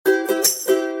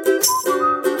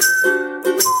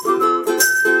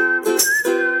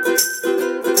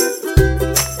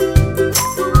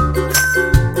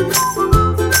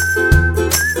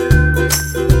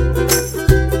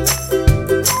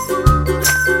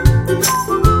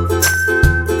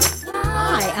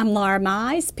I'm Laura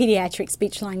Mize, pediatric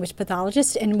speech-language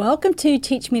pathologist, and welcome to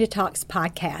Teach Me to Talk's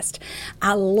podcast.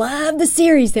 I love the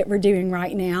series that we're doing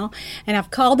right now, and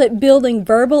I've called it Building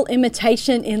Verbal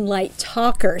Imitation in Late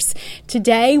Talkers.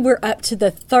 Today, we're up to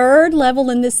the third level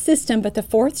in this system, but the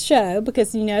fourth show,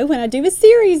 because you know, when I do a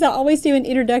series, I always do an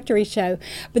introductory show.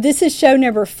 But this is show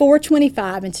number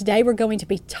 425, and today we're going to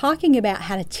be talking about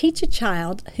how to teach a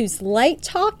child who's late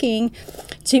talking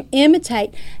to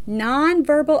imitate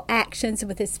nonverbal actions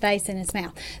with his face and his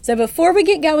mouth. So before we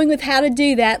get going with how to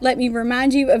do that, let me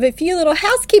remind you of a few little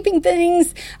housekeeping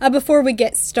things before we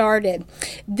get started.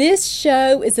 This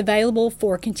show is available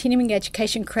for continuing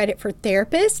education credit for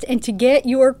therapists, and to get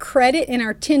your credit in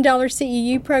our $10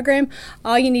 CEU program,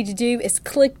 all you need to do is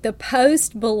click the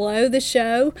post below the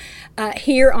show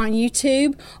here on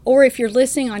YouTube, or if you're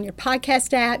listening on your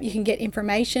podcast app, you can get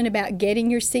information about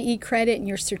getting your CE credit and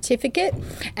your certificate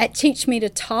at Teach Me to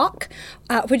Talk,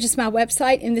 which is my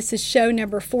website, and this is show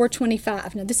number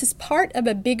 425. Now, this is part of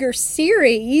a bigger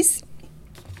series,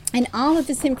 and all of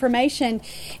this information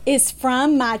is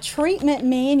from my treatment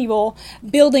manual,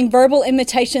 Building Verbal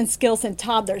Imitation Skills in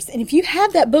Toddlers. And if you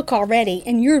have that book already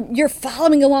and you're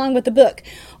following along with the book,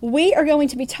 we are going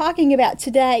to be talking about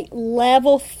today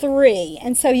level 3.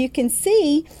 And so you can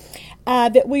see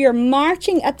that we are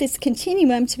marching up this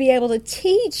continuum to be able to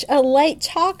teach a late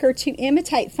talker to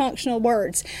imitate functional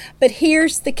words. But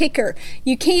here's the kicker.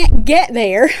 You can't get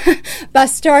there by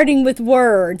starting with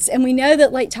words. And we know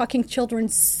that late talking children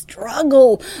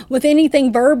struggle with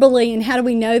anything verbally. And how do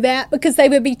we know that? Because they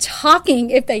would be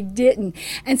talking if they didn't.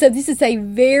 And so this is a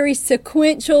very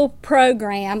sequential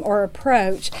program or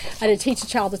approach to teach a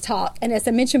child to talk. And as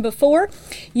I mentioned before,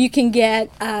 you can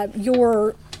get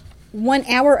your 1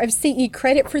 hour of CE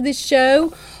credit for this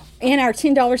show in our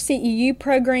 $10 CEU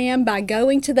program by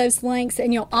going to those links,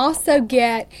 and you'll also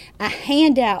get a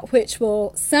handout which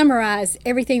will summarize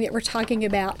everything that we're talking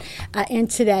about in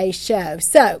today's show.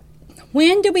 So,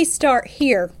 when do we start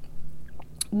here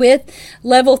with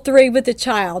level 3 with the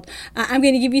child? I'm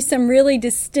going to give you some really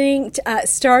distinct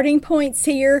starting points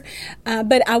here,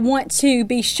 but I want to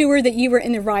be sure that you are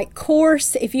in the right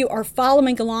course. If you are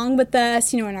following along with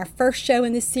us, in our first show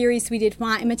in this series, we did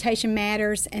Why Imitation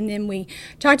Matters, and then we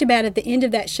talked about at the end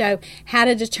of that show how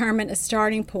to determine a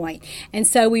starting point. And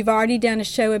so we've already done a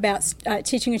show about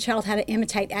teaching a child how to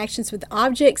imitate actions with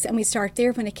objects, and we start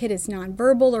there when a kid is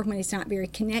nonverbal or when he's not very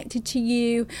connected to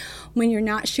you, when you're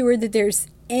not sure that there's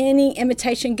any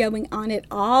imitation going on at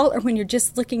all, or when you're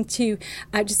just looking to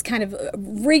just kind of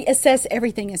reassess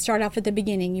everything and start off at the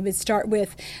beginning. You would start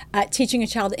with teaching a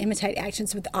child to imitate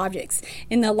actions with objects.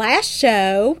 In the last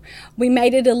show, we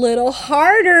made it a little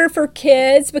harder for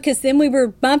kids because then we were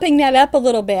bumping that up a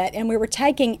little bit, and we were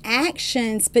taking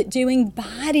actions but doing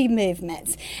body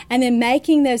movements, and then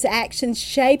making those actions,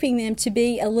 shaping them to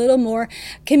be a little more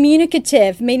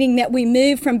communicative, meaning that we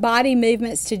move from body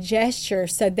movements to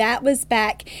gestures. So that was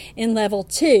back in level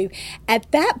 2.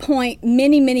 At that point,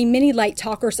 many late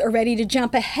talkers are ready to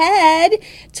jump ahead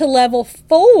to level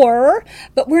 4,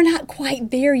 but we're not quite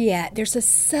there yet. There's a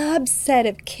subset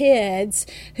of kids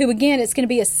who, again, it's going to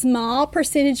be a small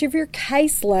percentage of your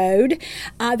caseload.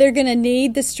 They're going to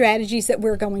need the strategies that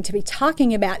we're going to be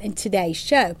talking about in today's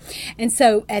show. And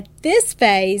so at this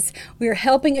phase, we're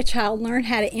helping a child learn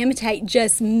how to imitate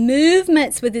just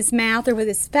movements with his mouth or with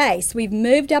his face. We've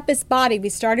moved up his body. We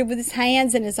started with his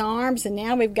hands and his arms, and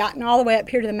now we've gotten all the way up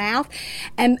here to the mouth.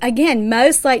 And again,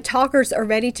 most late talkers are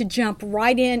ready to jump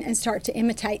right in and start to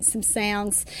imitate some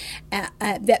sounds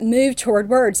that move toward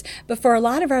words. But for a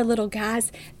lot of our little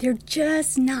guys, they're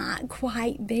just not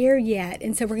quite there yet.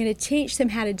 And so we're going to teach them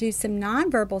how to do some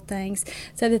nonverbal things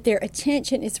so that their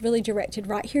attention is really directed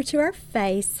right here to our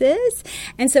faces.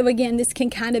 And so again, this can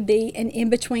kind of be an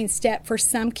in-between step for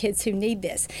some kids who need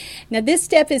this. Now, this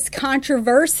step is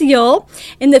controversial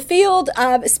in the field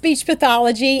of speech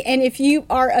pathology, and if you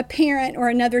are a parent or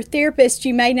another therapist,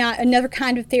 another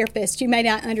kind of therapist, you may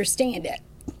not understand it.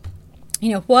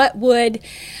 What would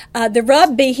the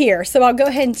rub be here? So I'll go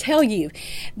ahead and tell you.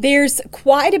 There's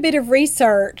quite a bit of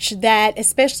research that,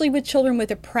 especially with children with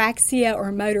apraxia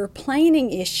or motor planning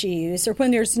issues, or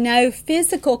when there's no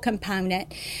physical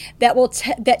component,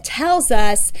 that tells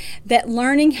us that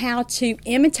learning how to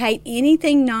imitate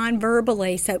anything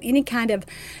non-verbally, so any kind of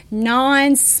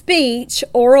non-speech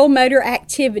oral motor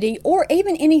activity, or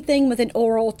even anything with an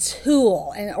oral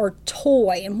tool or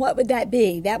toy. And what would that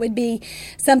be? That would be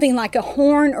something like a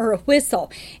horn or a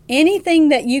whistle. Anything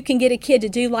that you can get a kid to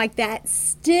do like that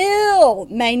still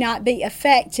may not be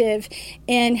effective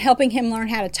in helping him learn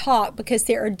how to talk, because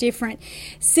there are different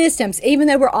systems. Even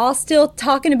though we're all still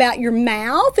talking about your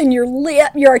mouth and your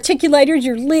lip, your articulators,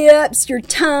 your lips, your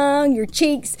tongue, your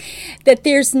cheeks, that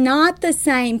there's not the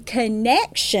same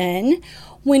connection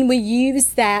when we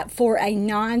use that for a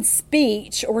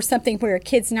non-speech or something where a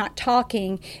kid's not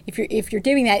talking. If you're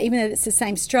doing that, even though it's the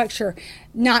same structure,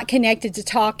 not connected to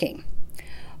talking.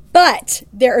 But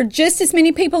there are just as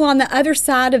many people on the other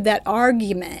side of that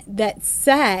argument that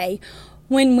say,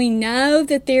 when we know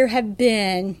that there have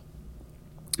been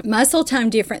muscle tone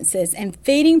differences and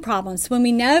feeding problems, when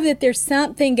we know that there's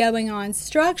something going on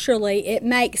structurally, it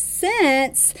makes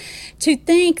sense to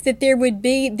think that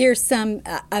there's some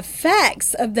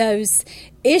effects of those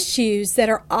issues that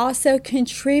are also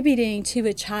contributing to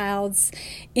a child's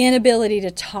inability to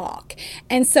talk.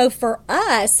 And so for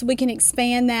us, we can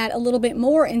expand that a little bit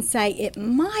more and say it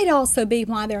might also be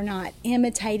why they're not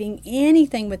imitating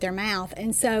anything with their mouth.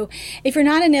 And so if you're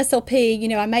not an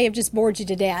SLP, I may have just bored you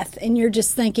to death, and you're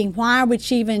just thinking, why would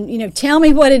she even, tell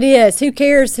me what it is? Who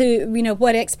cares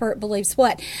what expert believes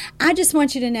what? I just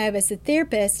want you to know, as a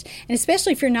therapist, and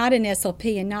especially if you're not an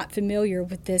SLP and not familiar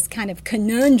with this kind of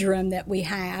conundrum that we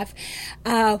have,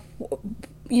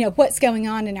 what's going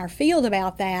on in our field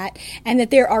about that, and that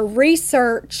there's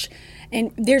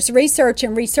research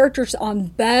and researchers on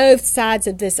both sides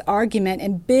of this argument,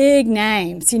 and big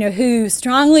names, who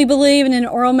strongly believe in an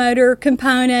oral motor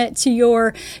component to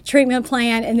your treatment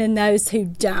plan, and then those who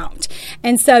don't.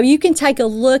 And so you can take a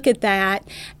look at that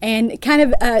and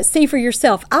kind of see for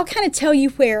yourself. I'll kind of tell you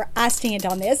where I stand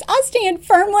on this. I stand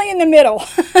firmly in the middle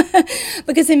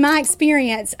because in my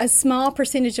experience, a small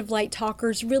percentage of late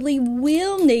talkers really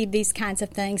will need these kinds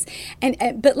of things.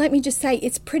 But let me just say,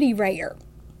 it's pretty rare.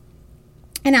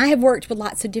 And I have worked with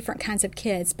lots of different kinds of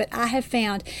kids, but I have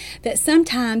found that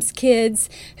sometimes kids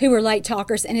who are late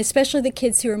talkers, and especially the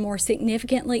kids who are more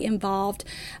significantly involved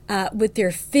with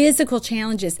their physical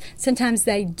challenges, sometimes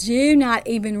they do not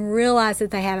even realize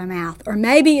that they have a mouth. Or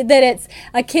maybe that it's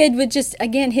a kid with just,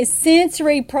 again, his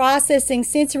sensory processing,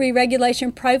 sensory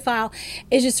regulation profile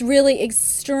is just really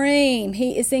extreme.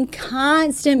 He is in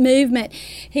constant movement.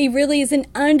 He really is an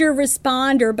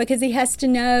under-responder because he has to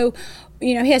know,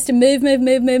 he has to move,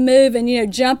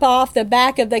 and, jump off the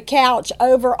back of the couch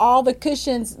over all the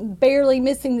cushions, barely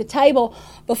missing the table,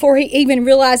 before he even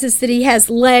realizes that he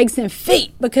has legs and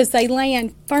feet, because they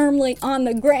land firmly on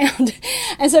the ground.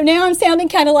 And so now I'm sounding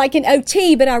kind of like an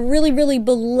OT, but I really, really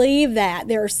believe that.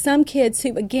 There are some kids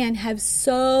who, again, have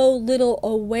so little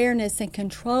awareness and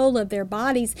control of their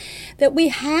bodies that we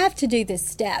have to do this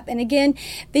step. And again,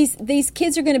 these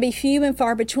kids are going to be few and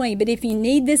far between, but if you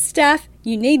need this stuff,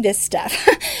 you need this stuff.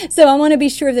 So I want to be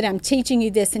sure that I'm teaching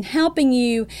you this and helping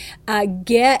you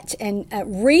get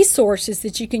resources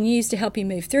that you can use to help you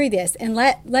move through this. And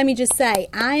let me just say,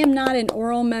 I am not an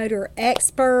oral motor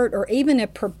expert or even a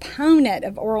proponent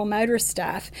of oral motor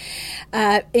stuff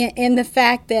in the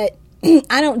fact that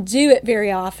I don't do it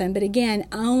very often, but again,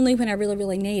 only when I really,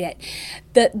 really need it.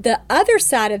 The other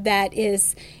side of that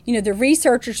is, the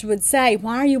researchers would say,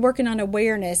 why are you working on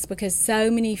awareness? Because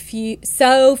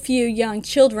so few young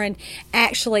children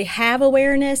actually have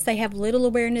awareness. They have little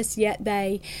awareness, yet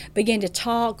they begin to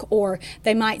talk. Or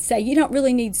they might say, you don't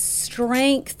really need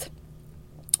strength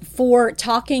for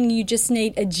talking, you just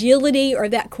need agility or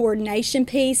that coordination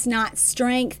piece, not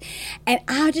strength. And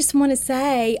I just want to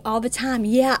say all the time,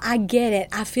 yeah, I get it.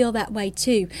 I feel that way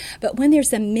too. But when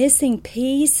there's a missing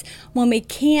piece, when we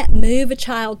can't move a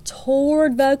child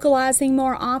toward vocalizing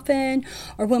more often,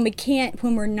 or when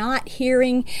we're not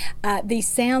hearing these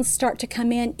sounds start to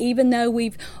come in, even though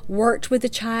we've worked with the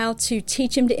child to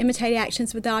teach him to imitate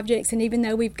actions with objects, and even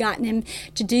though we've gotten him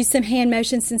to do some hand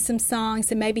motions and some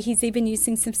songs, and maybe he's even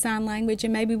using some sign language,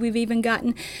 and maybe we've even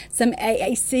gotten some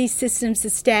AAC systems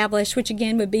established, which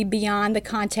again would be beyond the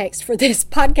context for this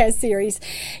podcast series.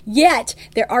 Yet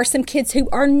there are some kids who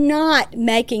are not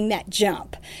making that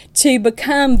jump to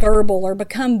become verbal or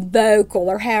become vocal,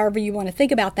 or however you want to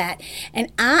think about that.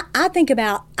 And I think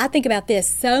about this.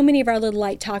 So many of our little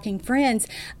late talking friends,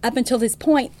 up until this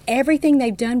point, everything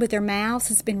they've done with their mouths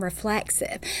has been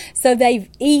reflexive. So they've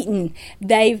eaten,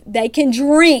 they can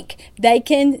drink, they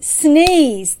can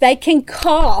sneeze, they can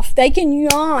cough, they can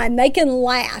yawn, they can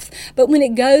laugh. But when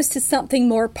it goes to something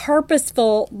more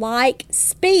purposeful like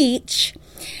speech,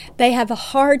 they have a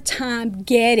hard time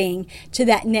getting to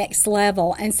that next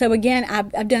level. And so again,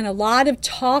 I've done a lot of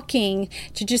talking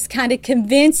to just kind of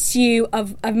convince you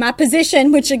of my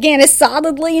position, which again is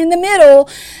solidly in the middle.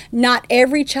 Not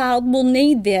every child will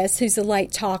need this who's a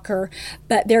late talker,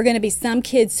 but there are going to be some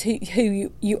kids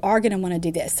who you are going to want to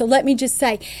do this. So let me just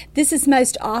say, this is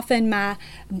most often my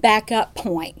backup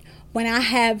point. When I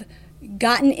have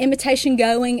gotten imitation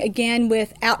going again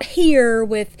with out here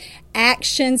with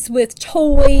actions with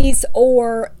toys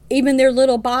or even their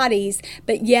little bodies,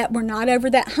 but yet we're not over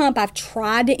that hump. I've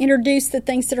tried to introduce the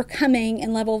things that are coming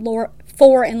in level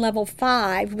 4 and level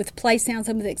 5 with play sounds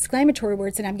and with exclamatory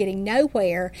words, and I'm getting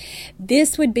nowhere.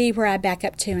 This would be where I back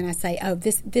up to and I say, oh,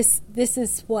 this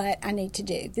is what I need to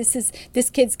do. This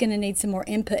kid's going to need some more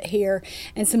input here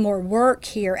and some more work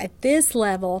here at this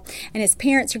level, and as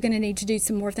parents are going to need to do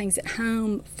some more things at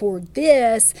home for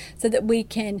this so that we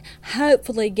can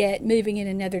hopefully get moving in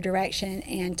another direction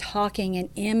and talking and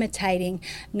imitating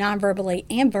non-verbally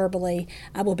and verbally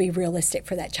will be realistic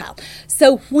for that child.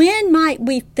 So when might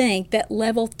we think that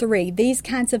level 3, these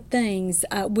kinds of things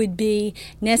would be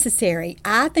necessary?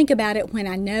 I think about it when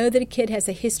I know that a kid has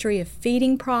a history of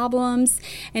feeding problems,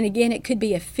 and again, it could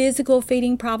be a physical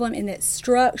feeding problem, and that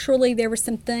structurally there were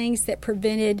some things that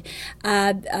prevented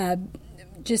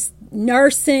just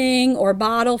nursing or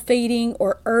bottle feeding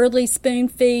or early spoon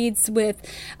feeds with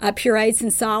purees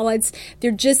and solids.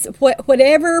 They're just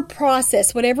whatever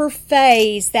process, whatever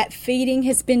phase that feeding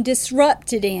has been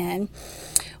disrupted in.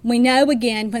 We know,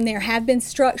 again, when there have been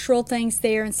structural things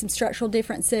there and some structural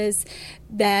differences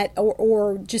that,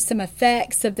 or just some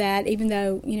effects of that, even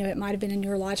though, it might have been a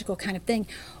neurological kind of thing,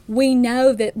 we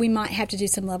know that we might have to do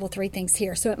some level 3 things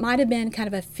here. So it might have been kind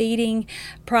of a feeding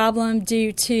problem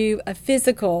due to a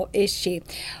physical issue.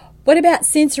 What about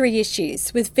sensory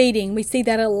issues with feeding? We see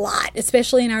that a lot,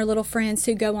 especially in our little friends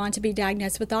who go on to be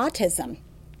diagnosed with autism.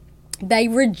 They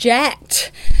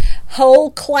reject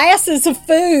whole classes of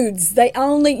foods. They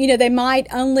only, they might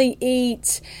only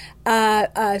eat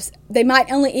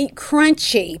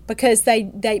crunchy because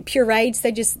they purees.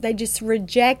 They just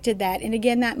rejected that. And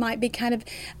again, that might be kind of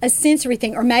a sensory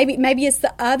thing, or maybe it's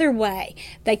the other way.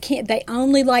 They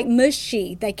only like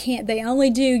mushy. They only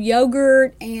do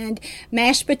yogurt and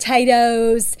mashed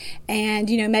potatoes and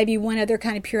maybe one other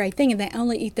kind of puree thing, and they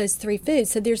only eat those 3 foods.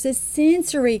 So there's a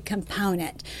sensory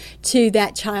component to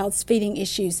that child's feeding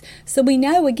issues. So we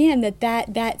know again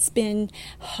that's been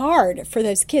hard for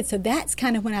those kids. So that's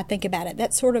kind of when I think about it.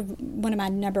 That's sort of one of my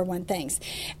number one things.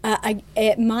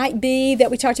 It might be that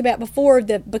we talked about before,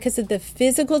 because of the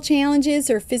physical challenges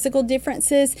or physical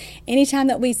differences, anytime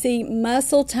that we see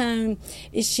muscle tone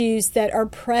issues that are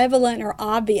prevalent or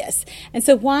obvious. And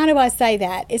so why do I say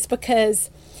that? It's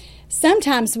because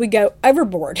sometimes we go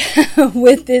overboard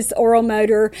with this oral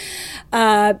motor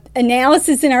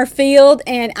analysis in our field,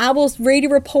 and I will read a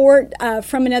report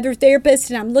from another therapist,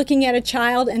 and I'm looking at a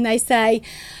child and they say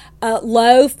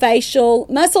low facial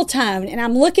muscle tone, and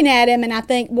I'm looking at him and I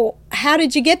think, well, how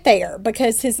did you get there?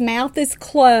 Because his mouth is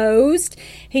closed,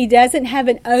 he doesn't have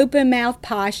an open mouth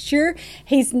posture,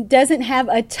 he doesn't have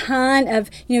a ton of,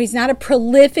 he's not a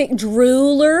prolific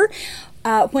drooler.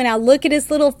 When I look at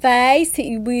his little face,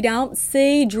 we don't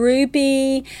see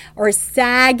droopy or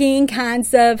sagging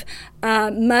kinds of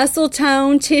muscle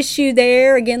tone tissue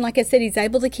there. Again, like I said, he's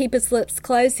able to keep his lips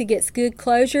closed. He gets good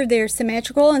closure. They're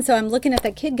symmetrical. And so I'm looking at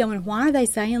that kid going, why are they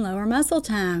saying lower muscle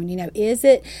tone? Is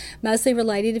it mostly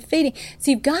related to feeding?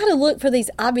 So you've got to look for these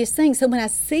obvious things. So when I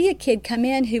see a kid come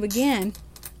in who, again,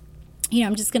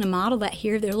 I'm just going to model that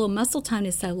here. Their little muscle tone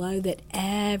is so low that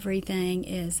everything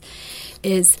is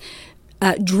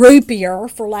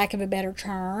droopier, for lack of a better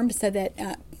term, so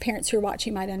that parents who are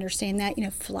watching might understand that,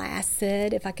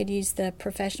 flaccid, if I could use the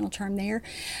professional term there.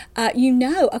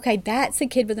 Okay, that's a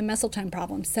kid with a muscle tone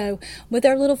problem. So with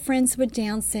our little friends with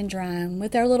Down syndrome,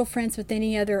 with our little friends with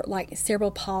any other, like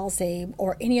cerebral palsy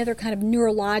or any other kind of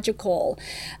neurological,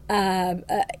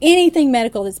 anything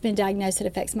medical that's been diagnosed that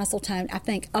affects muscle tone, I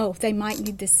think, oh, they might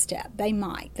need this step. They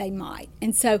might.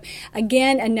 And so,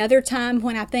 again, another time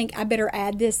when I think I better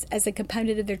add this as a component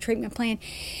of their treatment plan,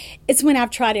 it's when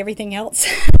I've tried everything else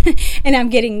and I'm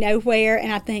getting nowhere,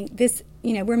 and I think this,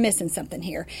 we're missing something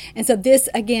here. And so this,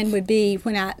 again, would be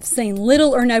when I've seen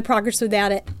little or no progress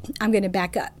without it, I'm going to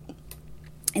back up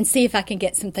and see if I can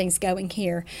get some things going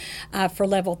here for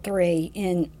level 3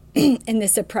 in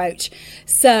this approach.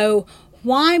 So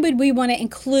why would we want to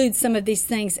include some of these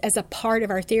things as a part of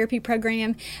our therapy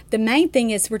program? The main thing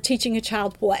is we're teaching a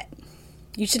child what?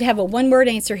 You should have a one-word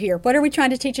answer here. What are we trying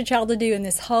to teach a child to do in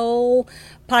this whole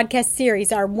podcast series?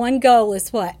 Our one goal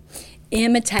is what?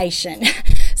 Imitation.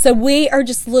 So we are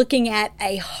just looking at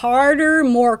a harder,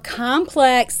 more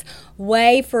complex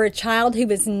way for a child who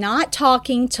is not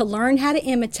talking to learn how to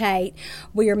imitate.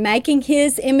 We are making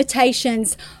his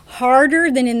imitations harder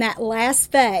than in that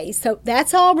last phase. So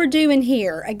that's all we're doing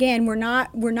here. Again, we're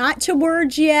not to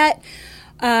words yet.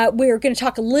 We're going to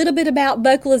talk a little bit about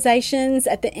vocalizations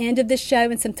at the end of the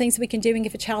show and some things we can do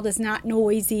if a child is not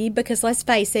noisy, because let's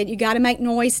face it, you got to make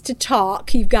noise to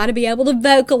talk. You've got to be able to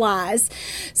vocalize.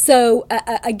 So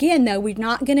again, though, we're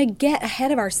not going to get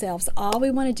ahead of ourselves. All we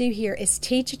want to do here is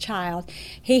teach a child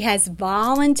he has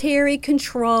voluntary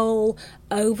control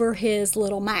over his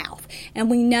little mouth.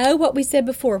 And we know what we said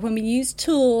before, when we use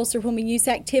tools or when we use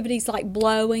activities like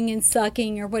blowing and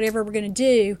sucking or whatever we're going to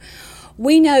do,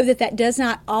 we know that does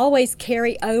not always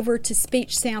carry over to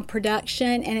speech sound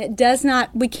production, and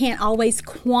we can't always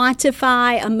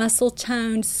quantify a muscle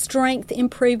tone strength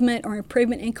improvement or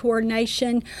improvement in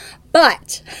coordination.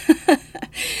 But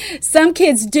some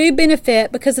kids do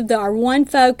benefit because of our one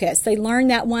focus. They learn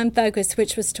that one focus,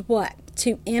 which was to what?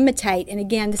 To imitate. And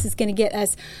again, this is going to get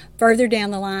us further down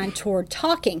the line toward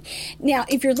talking. Now,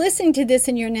 if you're listening to this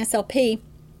and you're an SLP,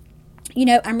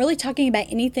 I'm really talking about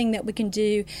anything that we can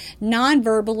do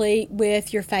non-verbally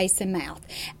with your face and mouth.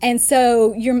 And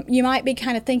so you might be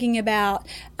kind of thinking about,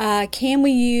 can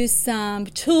we use some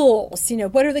tools?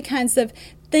 What are the kinds of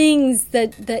things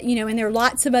that and there are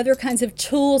lots of other kinds of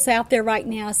tools out there right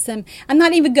now. I'm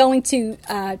not even going to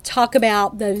talk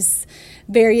about those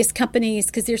various companies,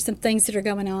 because there's some things that are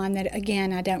going on that,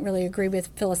 again, I don't really agree with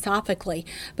philosophically.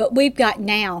 But we've got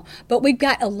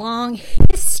a long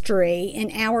history in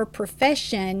our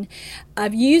profession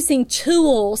of using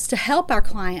tools to help our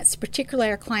clients, particularly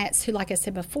our clients who, like I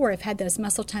said before, have had those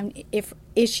muscle tone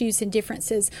issues and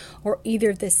differences, or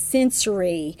either the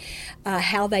sensory,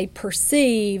 how they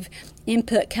perceive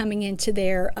input coming into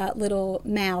their little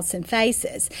mouths and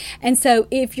faces. And so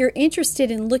if you're interested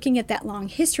in looking at that long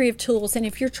history of tools, and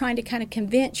if you're trying to kind of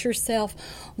convince yourself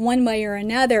one way or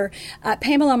another,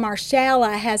 Pamela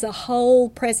Marshalla has a whole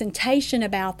presentation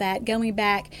about that, going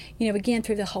back, again,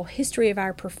 through the whole history of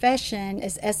our profession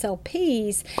as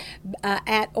SLPs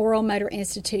at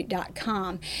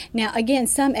oralmotorinstitute.com. Now, again,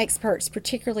 some experts,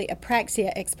 particularly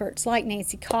apraxia experts like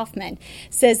Nancy Kaufman,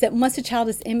 says that once a child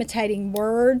is imitating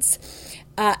words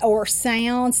or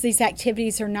sounds, these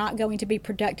activities are not going to be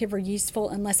productive or useful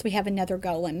unless we have another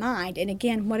goal in mind. And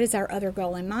again, what is our other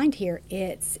goal in mind here?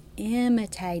 It's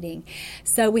imitating.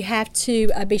 So we have to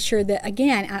be sure that,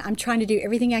 again, I'm trying to do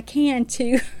everything I can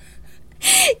to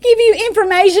give you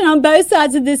information on both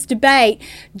sides of this debate,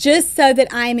 just so that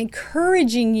I am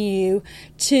encouraging you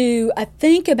to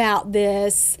think about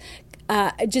this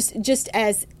just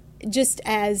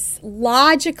as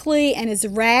logically and as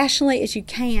rationally as you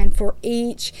can for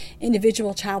each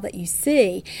individual child that you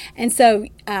see. And so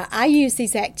I use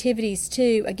these activities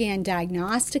too, again,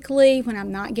 diagnostically. When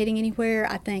I'm not getting anywhere,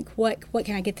 I think, what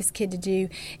can I get this kid to do,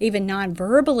 even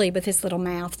non-verbally, with his little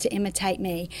mouth to imitate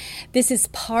me? This is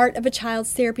part of a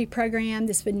child's therapy program.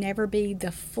 This would never be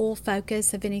the full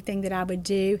focus of anything that I would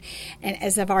do. And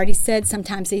as I've already said,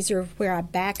 sometimes these are where I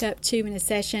back up to in a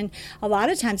session. A lot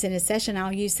of times in a session,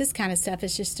 I'll use this kind of stuff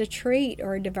as just a treat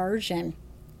or a diversion,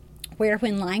 where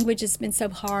when language has been so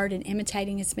hard and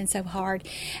imitating has been so hard,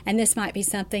 and this might be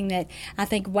something that I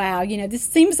think, wow, this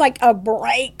seems like a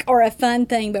break or a fun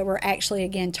thing, but we're actually,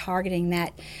 again, targeting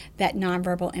that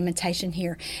nonverbal imitation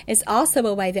here. It's also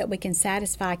a way that we can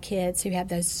satisfy kids who have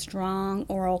those strong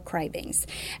oral cravings.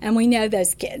 And we know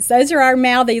those kids. Those are our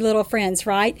mouthy little friends,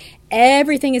 right?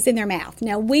 Everything is in their mouth.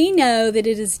 Now, we know that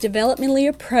it is developmentally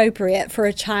appropriate for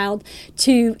a child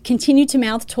to continue to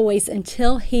mouth toys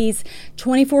until he's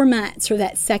 24 months or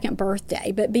that second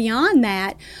birthday. But beyond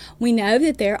that, we know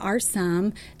that there are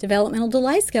some developmental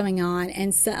delays going on.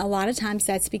 And so a lot of times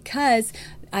that's because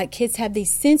kids have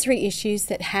these sensory issues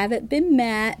that haven't been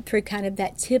met through kind of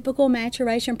that typical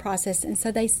maturation process, and so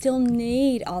they still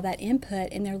need all that input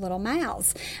in their little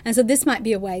mouths. And so this might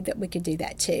be a way that we could do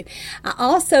that too. I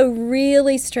also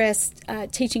really stress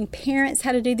teaching parents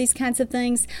how to do these kinds of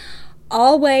things,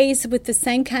 always with the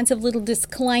same kinds of little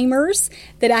disclaimers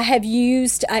that I have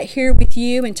used here with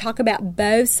you, and talk about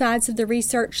both sides of the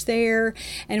research there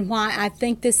and why I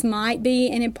think this might be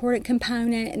an important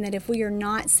component, and that if we are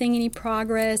not seeing any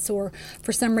progress, or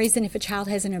for some reason if a child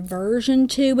has an aversion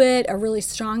to it, a really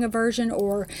strong aversion,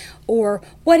 or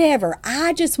whatever,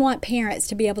 I just want parents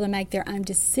to be able to make their own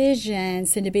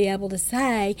decisions and to be able to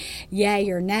say yay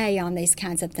or nay on these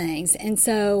kinds of things. And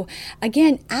so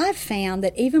again, I've found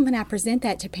that even when I present present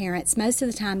that to parents, most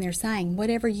of the time they're saying,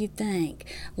 whatever you think,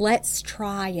 let's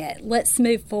try it. Let's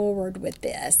move forward with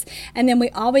this. And then we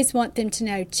always want them to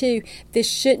know, too, this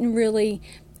shouldn't really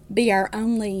be our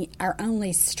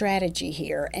only strategy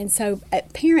here. And so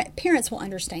parents will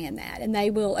understand that, and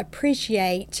they will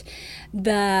appreciate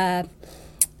the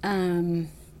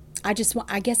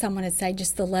I guess I want to say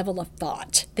just the level of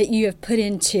thought that you have put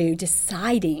into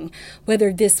deciding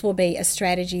whether this will be a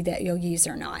strategy that you'll use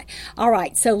or not. All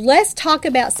right, so let's talk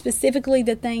about specifically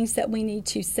the things that we need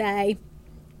to say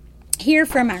here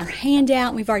from our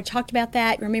handout. We've already talked about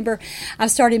that. Remember, I've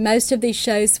started most of these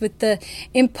shows with the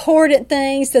important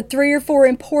things, the 3 or 4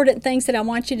 important things that I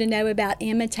want you to know about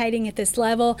imitating at this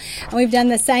level. And we've done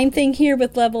the same thing here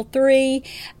with level 3.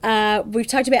 We've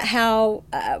talked about how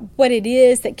what it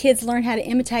is that kids learn how to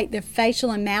imitate the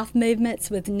facial and mouth movements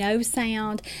with no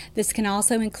sound. This can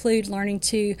also include learning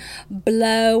to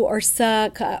blow or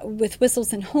suck with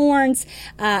whistles and horns.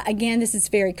 Again, this is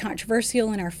very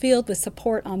controversial in our field with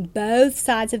support on both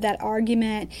sides of that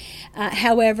argument.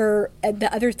 However, the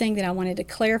other thing that I wanted to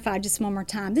clarify just one more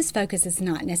time, this focus is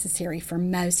not necessary for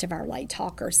most of our late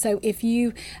talkers. So if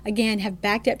you, again, have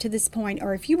backed up to this point,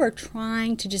 or if you are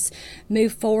trying to just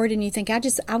move forward and you think, I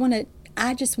just want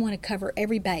to cover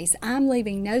every base, I'm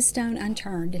leaving no stone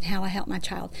unturned in how I help my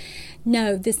child.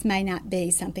 No, this may not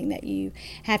be something that you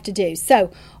have to do. So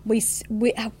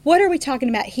what are we talking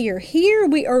about here? Here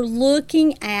we are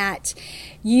looking at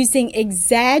using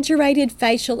exaggerated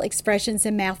facial expressions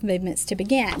and mouth movements to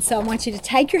begin. So I want you to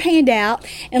take your hand out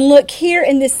and look here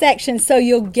in this section so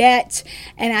you'll get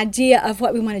an idea of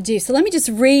what we want to do. So let me just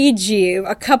read you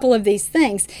a couple of these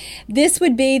things. This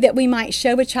would be that we might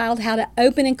show a child how to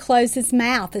open and close his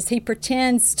mouth as he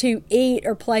pretends to eat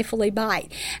or playfully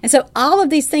bite. And so all of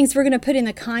these things we're going to put in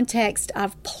the context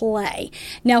of play.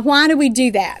 Now, why do we do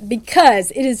that?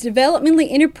 Because it is developmentally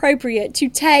inappropriate to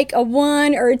take a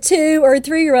 1 or a 2 or a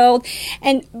 3-year-old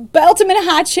and belt them in a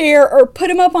high chair or put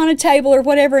them up on a table or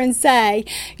whatever and say,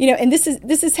 and this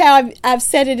is how I've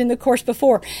said it in the course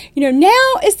before,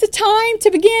 now is the time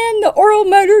to begin the oral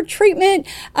motor treatment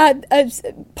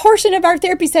portion of our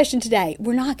therapy session today.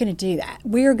 We're not going to do that.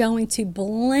 We're going to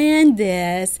blend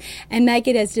this and make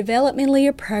it as developmentally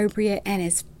appropriate and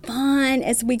as fun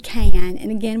as we can, and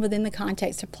again within the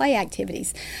context of play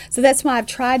activities. So that's why I've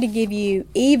tried to give you,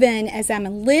 even as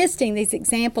I'm listing these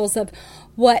examples of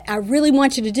what I really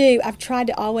want you to do, I've tried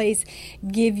to always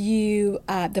give you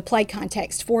the play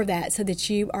context for that so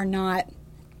that you are not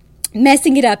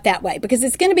messing it up that way, because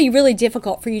it's going to be really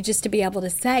difficult for you just to be able to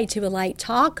say to a late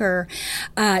talker,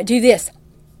 do this,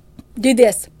 do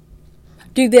this,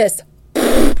 do this,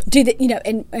 do that,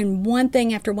 and one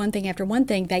thing after one thing after one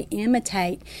thing, they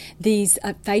imitate these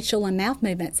facial and mouth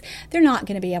movements. They're not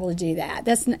going to be able to do that.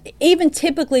 That's even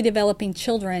typically developing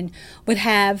children would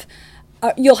have.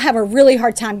 You'll have a really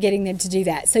hard time getting them to do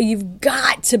that. So you've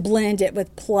got to blend it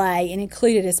with play and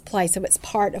include it as play so it's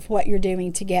part of what you're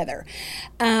doing together.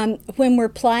 When we're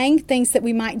playing things that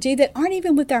we might do that aren't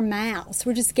even with our mouths,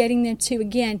 we're just getting them to,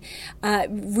 again,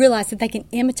 realize that they can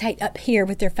imitate up here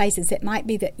with their faces. It might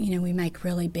be that, we make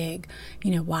really big,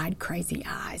 wide, crazy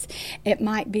eyes. It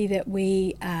might be that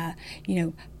we,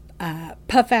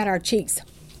 puff out our cheeks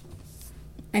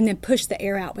and then push the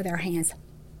air out with our hands.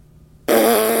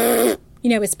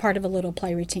 It's part of a little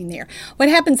play routine there. What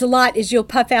happens a lot is you'll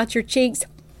puff out your cheeks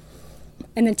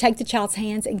and then take the child's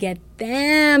hands and get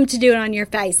them to do it on your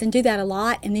face, and do that a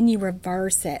lot, and then you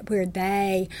reverse it where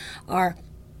they are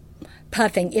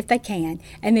puffing if they can,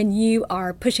 and then you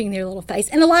are pushing their little face.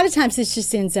 And a lot of times this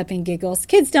just ends up in giggles.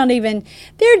 Kids don't even,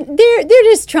 they're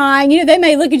just trying. They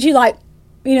may look at you like,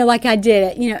 like I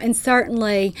did it, and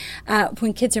certainly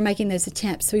when kids are making those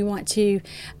attempts, we want to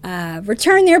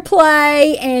return their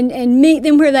play and meet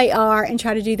them where they are and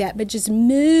try to do that, but just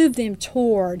move them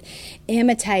toward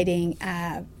imitating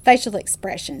facial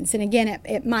expressions. And again,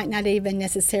 it might not even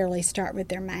necessarily start with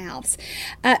their mouths.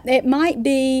 It might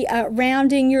be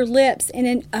rounding your lips in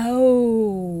an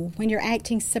O when you're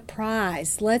acting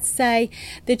surprised. Let's say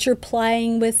that you're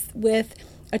playing with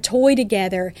a toy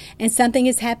together and something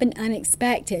has happened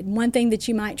unexpected. One thing that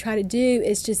you might try to do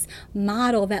is just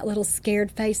model that little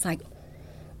scared face like,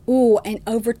 ooh, and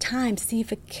over time, see if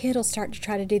a kid will start to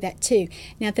try to do that too.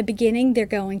 Now, at the beginning, they're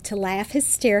going to laugh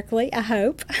hysterically, I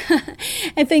hope,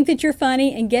 and think that you're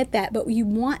funny and get that. But you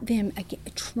want them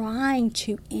trying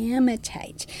to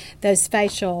imitate those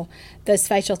facial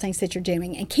things that you're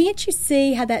doing. And can't you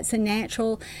see how that's a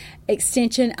natural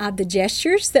extension of the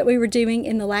gestures that we were doing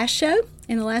in the last show?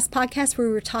 in the last podcast where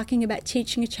we were talking about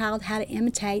teaching a child how to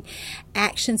imitate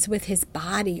actions with his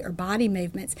body or body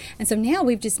movements. And so now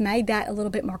we've just made that a little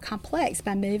bit more complex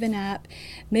by moving up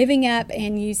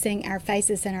and using our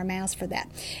faces and our mouths for that.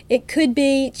 It could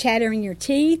be chattering your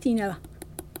teeth,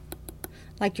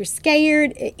 like you're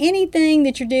scared. Anything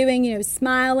that you're doing,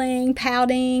 smiling,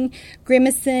 pouting,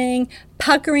 grimacing,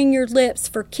 puckering your lips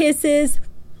for kisses.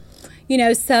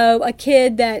 So a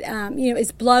kid that,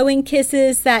 is blowing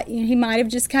kisses, that he might have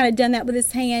just kind of done that with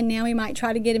his hand. Now we might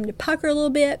try to get him to pucker a little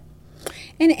bit.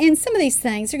 And some of these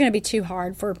things are going to be too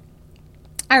hard for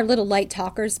our little late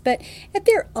talkers. But if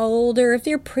they're older, if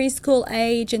they're preschool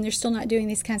age and they're still not doing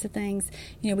these kinds of things,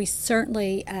 we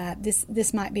certainly,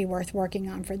 this might be worth working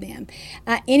on for them.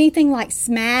 Anything like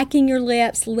smacking your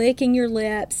lips, licking your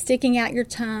lips, sticking out your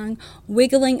tongue,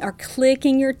 wiggling or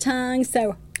clicking your tongue.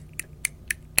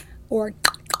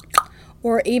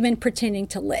 Or even pretending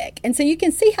to lick. And so you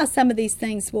can see how some of these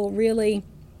things will really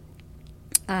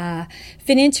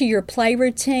fit into your play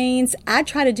routines. I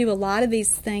try to do a lot of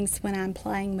these things when I'm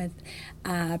playing with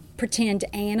pretend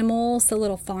animals, so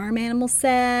little farm animal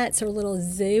sets or little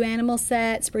zoo animal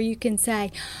sets where you can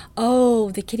say,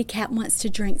 oh, the kitty cat wants to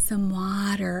drink some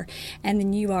water. And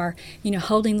then you are,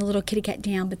 holding the little kitty cat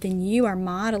down, but then you are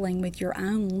modeling with your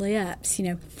own lips,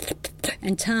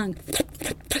 and tongue.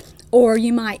 Or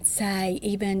you might say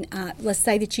even, let's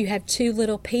say that you have two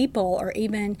little people or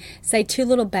even say two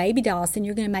little baby dolls and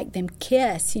you're going to make them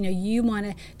kiss. You want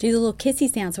to do the little kissy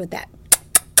sounds with that.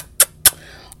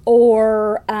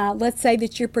 Or let's say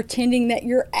that you're pretending that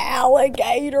you're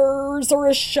alligators or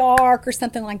a shark or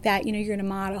something like that. You're going to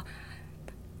model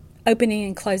opening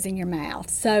and closing your mouth.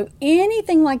 So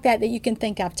anything like that you can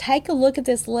think of, take a look at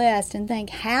this list and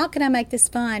think, how can I make this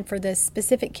fun for the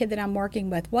specific kid that I'm working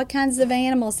with? What kinds of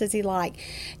animals does he like?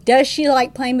 Does she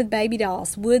like playing with baby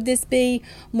dolls? Would this be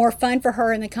more fun for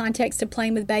her in the context of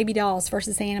playing with baby dolls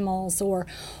versus animals or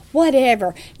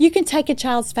whatever? You can take a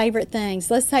child's favorite things.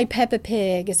 Let's say Peppa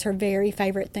Pig is her very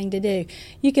favorite thing to do.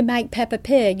 You can make Peppa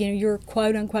Pig, you're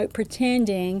quote unquote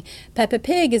pretending Peppa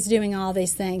Pig is doing all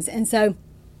these things. And so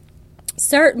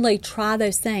certainly try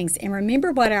those things. And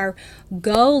remember what our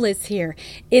goal is here.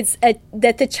 It's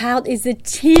that the child is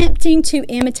attempting to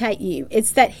imitate you. It's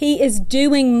that he is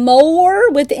doing more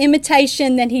with the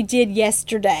imitation than he did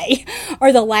yesterday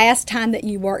or the last time that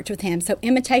you worked with him. So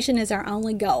imitation is our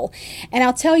only goal. And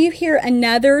I'll tell you here,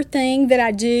 another thing that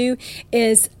I do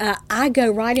is I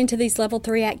go right into these level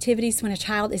 3 activities when a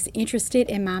child is interested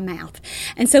in my mouth.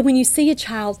 And so when you see a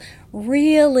child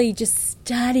really just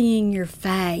studying your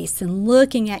face and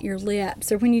looking at your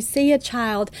lips, or when you see a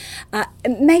child,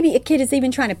 maybe a kid is even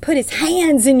trying to put his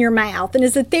hands in your mouth, and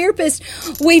as a therapist,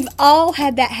 we've all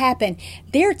had that happen.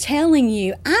 They're telling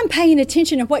you, I'm paying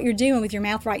attention to what you're doing with your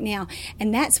mouth right now,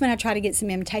 and that's when I try to get some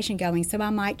imitation going. So I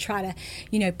might try to,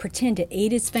 pretend to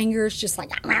eat his fingers, just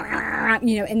like,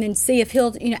 and then see if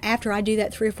he'll, after I do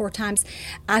that 3 or 4 times,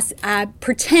 I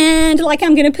pretend like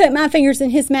I'm going to put my fingers in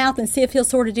his mouth and see if he'll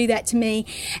sort of do that to me,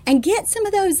 and get some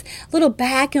of those little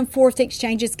back and forth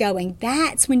exchanges going.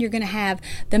 That's when you're going to have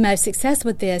the most success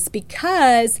with this,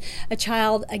 because a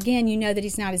child, again, that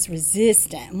he's not as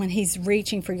resistant when he's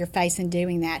reaching for your face and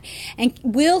doing that. And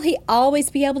will he always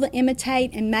be able to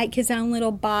imitate and make his own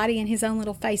little body and his own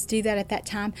little face do that at that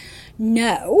time?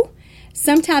 No.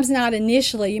 Sometimes not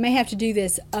initially. You may have to do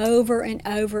this over and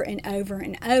over and over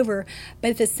and over, but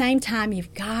at the same time,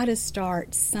 you've got to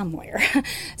start somewhere.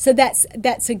 So that's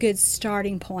a good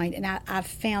starting point, and I've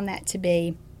found that to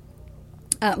be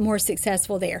more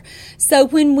successful there. So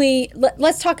when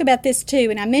let's talk about this too,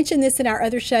 and I mentioned this in our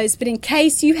other shows, but in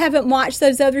case you haven't watched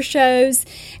those other shows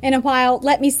in a while,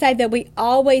 let me say that we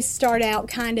always start out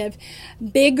kind of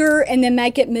bigger and then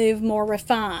make it move more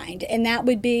refined. And that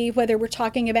would be whether we're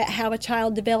talking about how a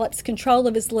child develops control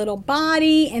of his little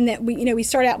body, and that we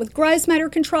start out with gross motor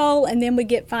control and then we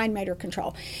get fine motor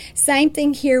control. Same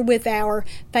thing here with our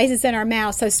faces and our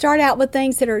mouths. So start out with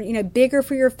things that are bigger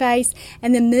for your face,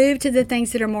 and then move to the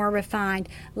things that are more refined,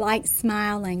 like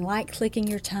smiling, like clicking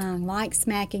your tongue, like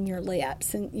smacking your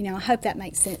lips. And I hope that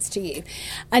makes sense to you.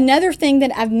 Another thing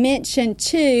that I've mentioned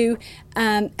too,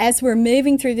 as we're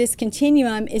moving through this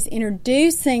continuum, is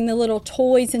introducing the little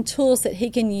toys and tools that he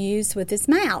can use with his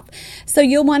mouth. So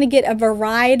you'll want to get a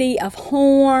variety of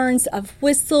horns, of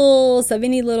whistles, of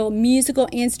any little musical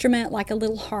instrument like a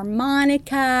little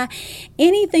harmonica,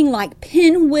 anything like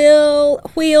pinwheels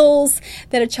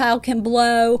that a child can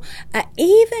blow,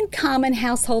 even common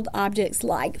household objects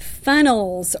like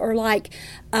funnels or like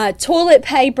toilet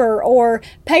paper or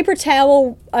paper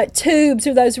towel tubes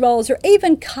or those rolls, or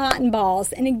even cotton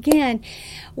balls. And again,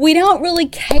 we don't really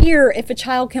care if a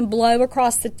child can blow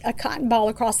across a cotton ball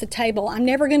across the table. I'm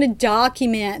never going to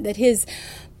document that his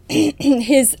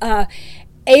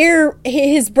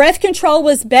breath control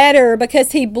was better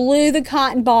because he blew the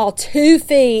cotton ball 2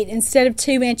 feet instead of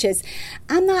 2 inches.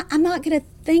 I'm not going to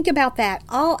think about that.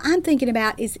 All I'm thinking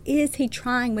about is he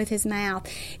trying with his mouth?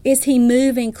 Is he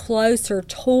moving closer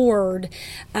toward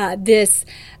this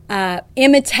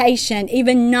imitation,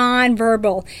 even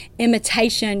nonverbal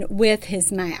imitation with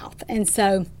his mouth? And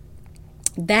so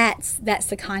that's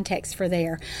the context for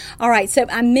there. All right, so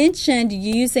I mentioned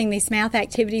using these mouth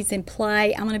activities in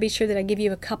play. I'm going to be sure that I give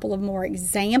you a couple of more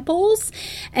examples.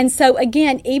 And so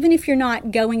again, even if you're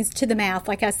not going to the mouth,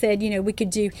 like I said, we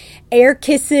could do air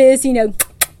kisses,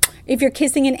 if you're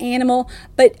kissing an animal,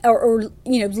 but or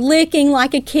licking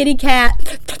like a kitty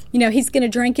cat. He's going to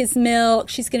drink his milk,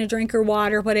 she's going to drink her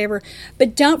water, whatever.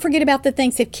 But don't forget about the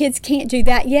things. If kids can't do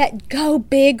that yet, go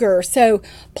bigger. So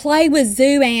play with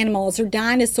zoo animals or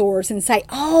dinosaurs and say,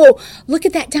 oh, look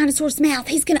at that dinosaur's mouth.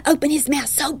 He's going to open his mouth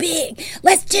so big.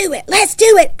 Let's do it. Let's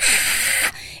do it.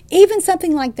 Ah! Even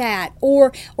something like that.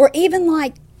 Or even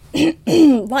like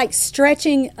like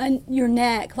stretching your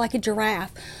neck like a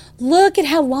giraffe. Look at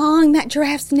how long that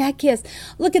giraffe's neck is.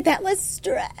 Look at that. Let's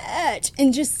stretch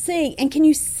and just see. And can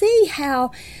you see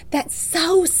how that's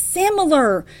so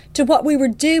similar to what we were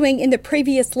doing in the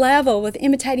previous level with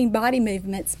imitating body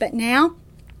movements? But now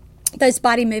those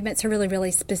body movements are really,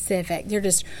 really specific. They're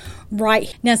just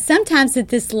right. Now, sometimes at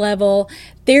this level,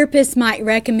 therapists might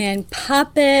recommend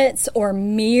puppets or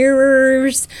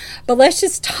mirrors. But let's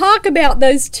just talk about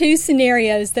those 2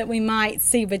 scenarios that we might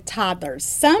see with toddlers.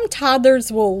 Some toddlers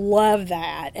will love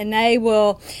that, and they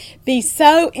will be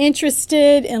so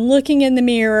interested in looking in the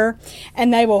mirror,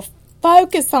 and they will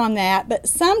focus on that. But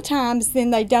sometimes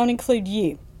then they don't include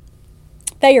you.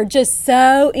 They are just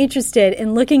so interested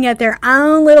in looking at their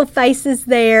own little faces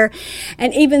there.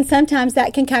 And even sometimes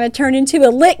that can kind of turn into a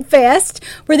lick fest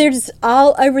where they're just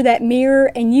all over that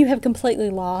mirror and you have completely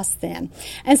lost them.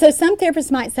 And so some therapists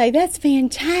might say, that's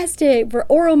fantastic for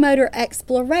oral motor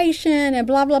exploration and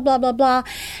blah, blah, blah, blah, blah.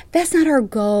 That's not our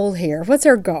goal here. What's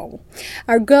our goal?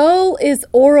 Our goal is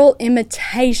oral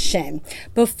imitation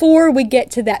before we get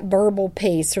to that verbal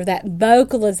piece or that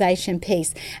vocalization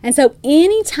piece. And so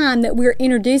anytime that we're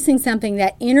introducing something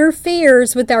that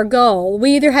interferes with our goal,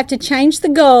 we either have to change the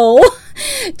goal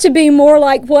to be more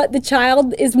like what the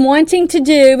child is wanting to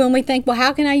do, and we think, well,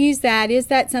 how can I use that? Is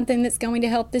that something that's going to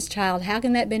help this child? How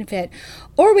can that benefit?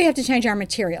 Or we have to change our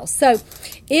material. So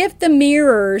if the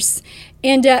mirrors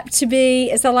end up to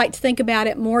be, as I like to think about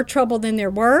it, more trouble than they're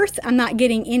worth, I'm not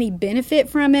getting any benefit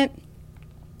from it,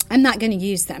 I'm not going to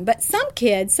use them. But some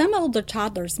kids, some older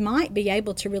toddlers might be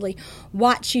able to really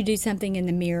watch you do something in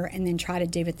the mirror and then try to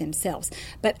do it themselves.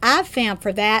 But I've found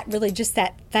for that, really just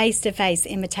that face-to-face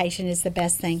imitation is the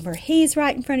best thing, where he's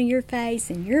right in front of your face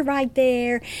and you're right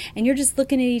there and you're just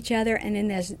looking at each other, and then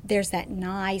there's that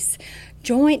nice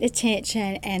joint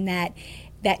attention and that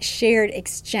shared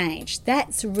exchange.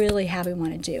 That's really how we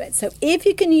want to do it. So if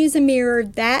you can use a mirror,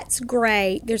 that's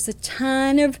great. There's a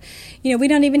ton of, we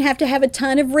don't even have to have a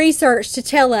ton of research to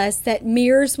tell us that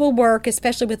mirrors will work,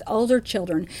 especially with older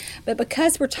children. But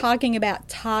because we're talking about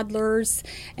toddlers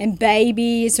and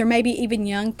babies, or maybe even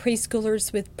young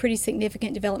preschoolers with pretty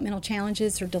significant developmental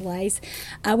challenges or delays,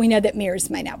 we know that mirrors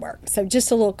may not work. So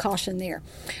just a little caution there.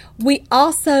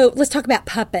 Let's talk about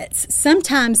puppets.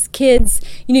 Sometimes kids,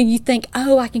 you think,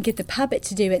 oh, I can get the puppet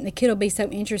to do it, and the kid will be so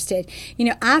interested.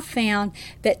 I've found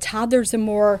that toddlers are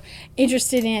more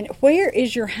interested in, where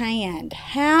is your hand?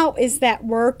 How is that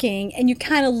working? And you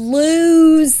kind of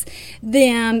lose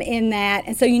them in that.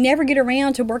 And so you never get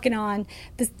around to working on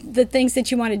the things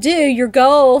that you want to do. Your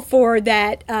goal for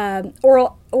that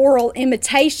oral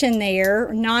imitation there,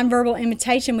 nonverbal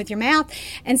imitation with your mouth.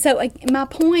 And so my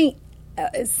point,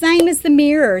 same as the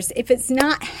mirrors, if it's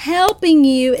not helping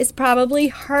you, it's probably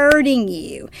hurting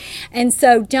you. And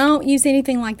so don't use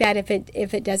anything like that if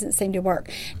it doesn't seem to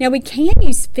work. Now, we can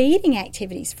use feeding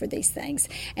activities for these things.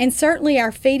 And certainly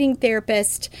our feeding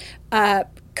therapist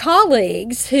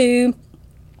colleagues who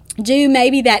do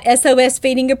maybe that SOS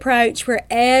feeding approach where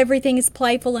everything is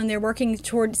playful and they're working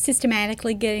toward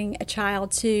systematically getting a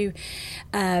child to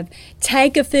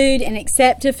take a food and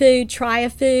accept a food, try a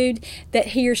food that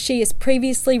he or she has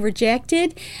previously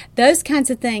rejected. Those kinds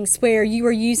of things where you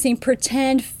are using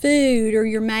pretend food, or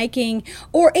you're making,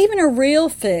 or even a real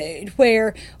food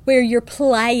where you're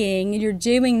playing and you're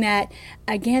doing that,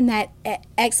 again, that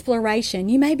exploration.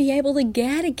 You may be able to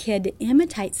get a kid to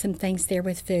imitate some things there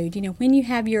with food. When you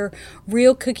have your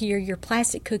real cookie or your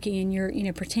plastic cookie and you're,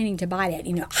 pretending to bite it,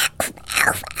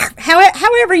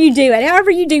 however you do it,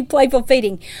 however you do playful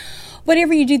feeding,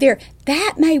 whatever you do there,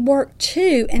 that may work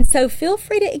too. And so feel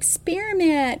free to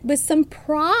experiment with some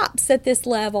props at this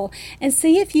level and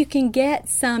see if you can get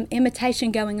some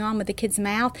imitation going on with the kid's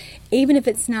mouth, even if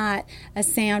it's not a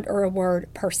sound or a word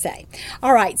per se.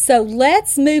 All right, so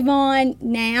let's move on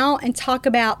now and talk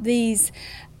about these.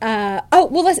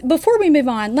 Before we move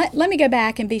on, let me go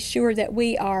back and be sure that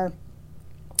we are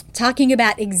talking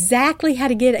about exactly how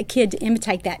to get a kid to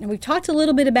imitate that. And we've talked a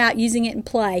little bit about using it in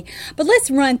play, but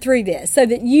let's run through this so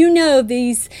that you know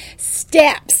these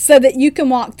steps so that you can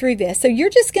walk through this. So you're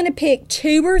just going to pick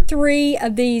 2 or 3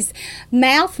 of these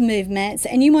mouth movements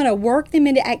and you want to work them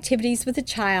into activities with a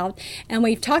child. And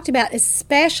we've talked about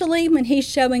especially when he's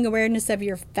showing awareness of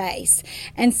your face.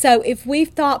 And so if we've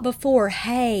thought before,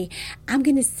 hey, I'm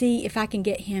going to see if I can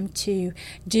get him to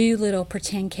do little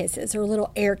pretend kisses or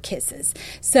little air kisses.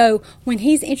 So when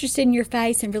he's interested in your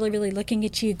face and really, really looking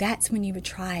at you, that's when you would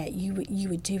try it. You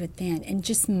would do it then. And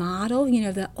just model,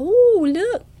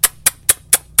 look.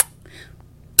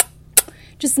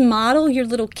 Just model your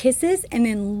little kisses and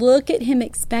then look at him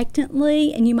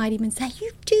expectantly. And you might even say,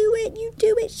 you do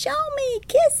it, show me,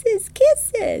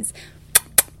 kisses.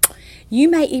 You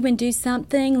may even do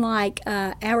something like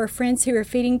our friends who are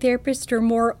feeding therapists are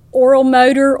more oral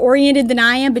motor oriented than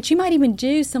I am, but you might even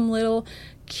do some little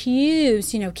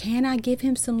cues. Can I give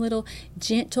him some little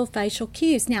gentle facial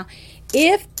cues? Now,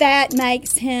 if that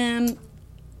makes him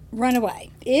run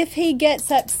away, if he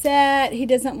gets upset, he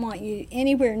doesn't want you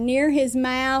anywhere near his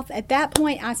mouth, at that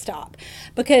point I stop,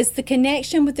 because the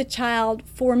connection with the child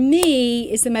for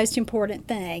me is the most important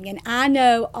thing. And I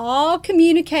know all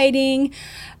communicating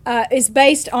is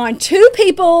based on 2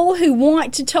 people who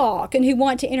want to talk and who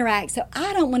want to interact. So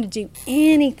I don't want to do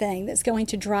anything that's going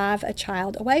to drive a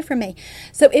child away from me.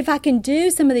 So if I can do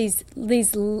some of these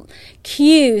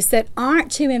cues that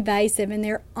aren't too invasive and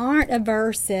they aren't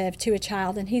aversive to a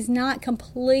child, and he's not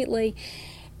completely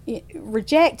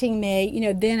rejecting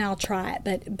me, then I'll try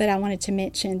it. But I wanted to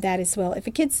mention that as well. If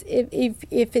a kid's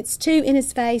if it's too in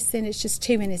his face, then it's just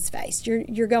too in his face.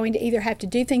 You're going to either have to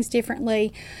do things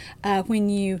differently when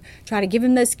you try to give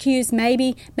him those cues.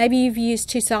 Maybe you've used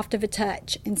too soft of a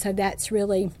touch, and so that's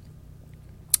really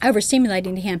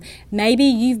overstimulating to him. Maybe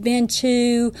you've been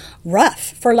too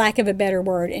rough, for lack of a better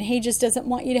word, and he just doesn't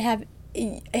want you to have.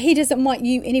 He doesn't want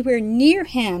you anywhere near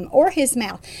him or his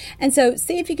mouth. And so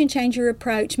see if you can change your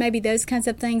approach. Maybe those kinds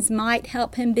of things might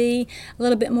help him be a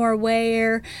little bit more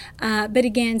aware. But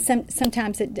again,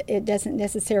 sometimes it doesn't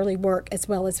necessarily work as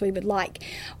well as we would like.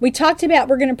 We talked about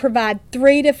we're going to provide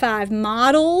 3 to 5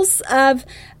 models of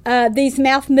these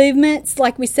mouth movements,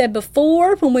 like we said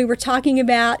before when we were talking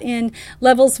about in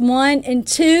levels 1 and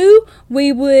 2.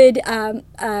 We would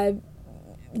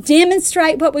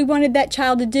demonstrate what we wanted that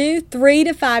child to do 3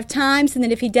 to 5 times, and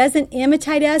then if he doesn't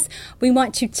imitate us, we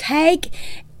want to take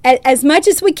as much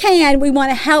as we can. We want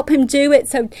to help him do it.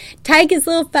 So take his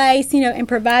little face, and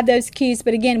provide those cues.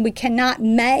 But again, we cannot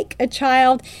make a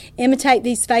child imitate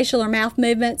these facial or mouth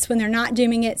movements when they're not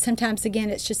doing it. Sometimes, again,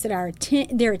 it's just that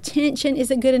their attention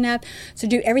isn't good enough. So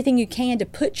do everything you can to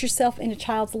put yourself in a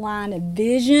child's line of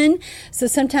vision. So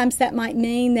sometimes that might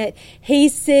mean that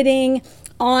he's sitting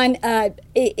on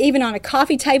even on a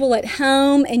coffee table at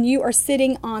home, and you are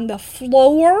sitting on the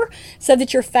floor so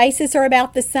that your faces are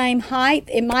about the same height.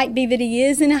 It might be that he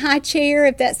is in a high chair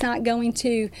if that's not going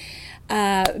to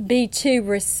be too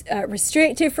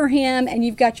restrictive for him, and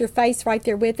you've got your face right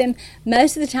there with him.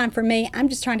 Most of the time for me, I'm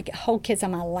just trying to hold kids on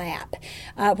my lap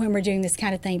when we're doing this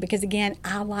kind of thing, because again,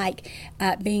 I like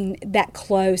being that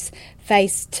close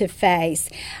face to face.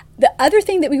 The other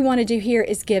thing that we want to do here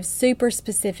is give super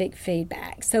specific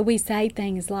feedback. So we say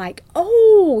things like,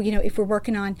 if we're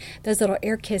working on those little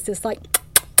air kisses, like,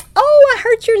 I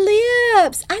heard your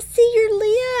lips. I see your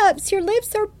lips. Your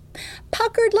lips are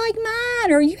puckered like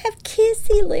mine, or you have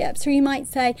kissy lips. Or you might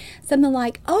say something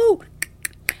like, I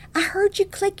heard you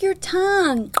click your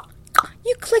tongue.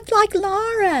 You clicked like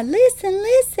Laura.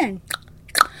 Listen.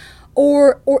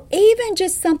 Or even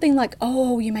just something like,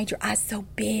 you made your eyes so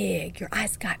big. Your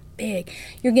eyes got big.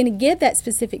 You're going to give that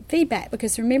specific feedback,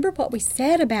 because remember what we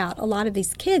said about a lot of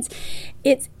these kids.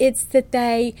 It's that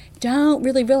they don't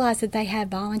really realize that they have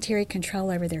voluntary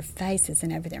control over their faces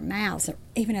and over their mouths, or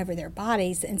even over their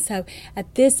bodies. And so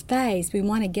at this phase, we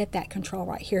want to get that control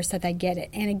right here so they get it.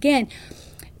 And again,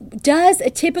 does a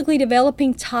typically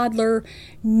developing toddler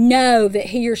know that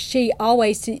he or she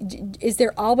always, is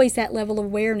there always that level of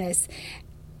awareness?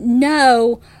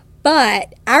 No,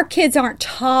 but our kids aren't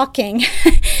talking,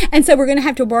 and so we're going to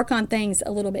have to work on things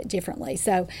a little bit differently.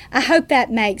 So I hope that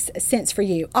makes sense for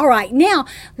you. All right, now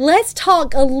let's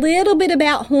talk a little bit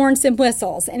about horns and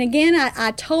whistles. And again, I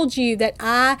told you that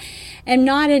I am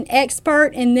not an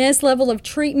expert in this level of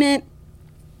treatment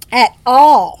at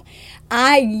all.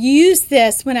 I use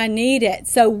this when I need it.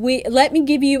 So let me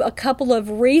give you a couple of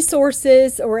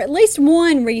resources, or at least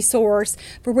one resource,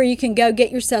 for where you can go get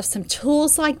yourself some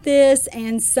tools like this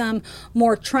and some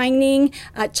more training.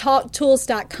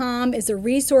 TalkTools.com is a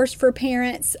resource for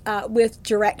parents with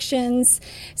directions,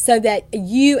 so that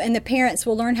you and the parents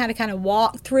will learn how to kind of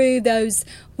walk through those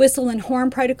whistle and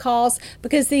horn protocols,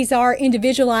 because these are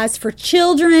individualized for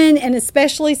children, and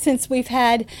especially since we've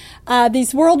had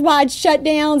these worldwide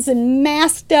shutdowns and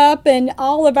masked up and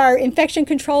all of our infection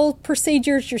control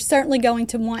procedures, you're certainly going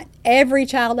to want every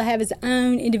child to have his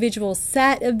own individual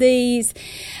set of these.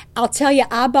 I'll tell you,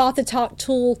 I bought the Talk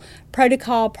Tool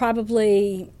protocol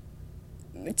probably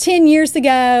 10 years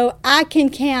ago. I can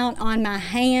count on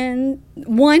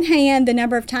one hand the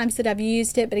number of times that I've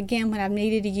used it, but again, when I've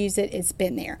needed to use it, it's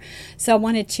been there. So I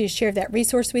wanted to share that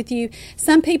resource with you.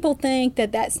 Some people think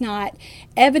that that's not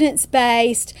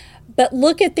evidence-based, but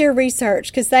look at their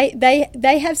research, because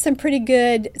they have some pretty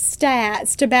good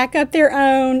stats to back up their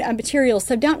own materials.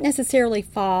 So don't necessarily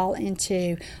fall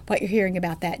into what you're hearing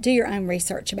about that. Do your own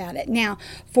research about it. Now,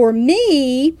 for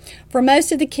me, for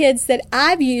most of the kids that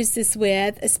I've used this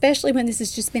with, especially when this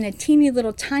has just been a teeny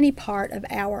little tiny part of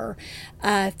our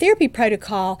therapy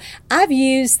protocol, I've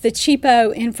used the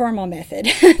cheapo informal method,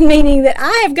 meaning that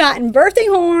I have gotten birthday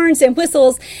horns and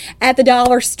whistles at the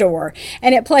dollar store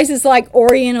and at places like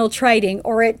Oriental Trading,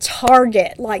 or at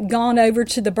Target, like gone over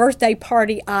to the birthday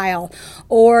party aisle,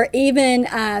 or even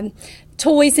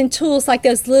toys and tools like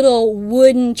those little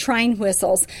wooden train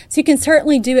whistles. So you can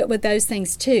certainly do it with those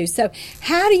things too. So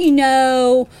how do you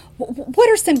know, what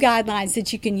are some guidelines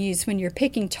that you can use when you're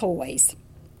picking toys?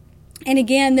 And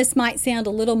again, this might sound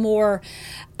a little more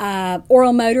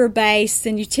oral motor based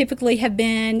than you typically have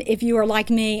been if you are like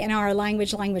me and are a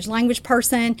language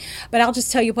person, but I'll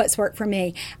just tell you what's worked for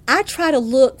me. I try to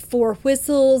look for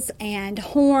whistles and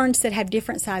horns that have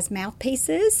different size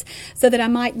mouthpieces, so that I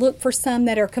might look for some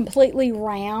that are completely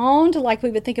round, like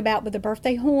we would think about with a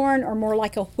birthday horn, or more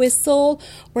like a whistle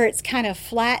where it's kind of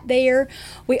flat there.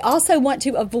 We also want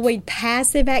to avoid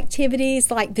passive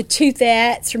activities like the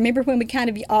toothettes. Remember when we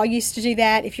kind of all used to do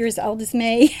that? If you're as old as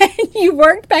me, you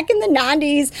worked back in the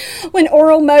 90s when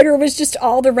oral motor was just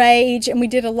all the rage, and we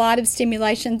did a lot of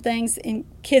stimulation things in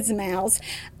kids' mouths.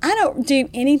 I don't do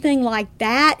anything like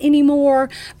that anymore,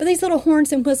 but these little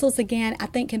horns and whistles, again, I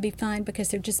think can be fun, because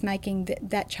they're just making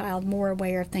that child more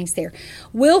aware of things there.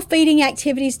 Will feeding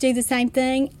activities do the same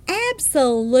thing?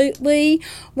 Absolutely.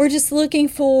 We're just looking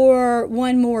for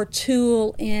one more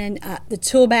tool in the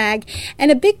tool bag.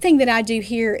 And a big thing that I do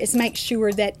here is make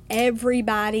sure that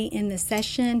everybody in the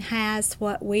session has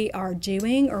what we are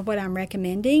doing, or what I'm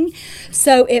recommending.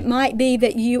 So it might be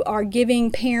that you are giving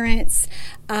parents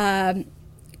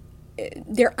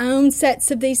their own sets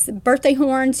of these birthday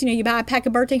horns. You buy a pack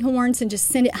of birthday horns and just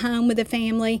send it home with the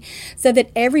family, so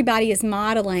that everybody is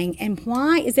modeling. And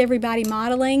why is everybody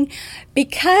modeling?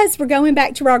 Because we're going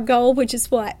back to our goal, which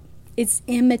is what? It's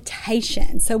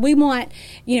imitation. So we want,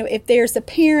 if there's a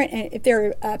parent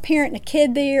and a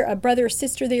kid there, a brother or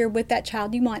sister there with that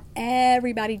child, you want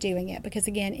everybody doing it, because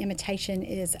again, imitation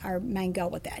is our main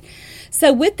goal with that.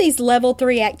 So with these level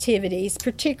 3 activities,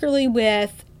 particularly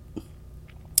with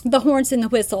the horns and the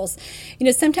whistles,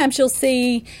 sometimes you'll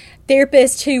see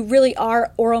therapists who really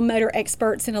are oral motor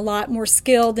experts and a lot more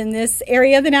skilled in this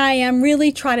area than I am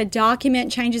really try to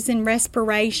document changes in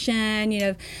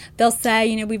respiration. They'll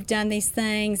say, we've done these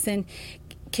things, and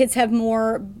kids have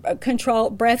more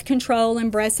breath control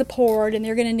and breath support, and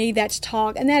they're going to need that to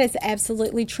talk. And that is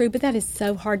absolutely true, but that is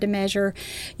so hard to measure.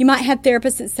 You might have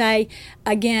therapists that say,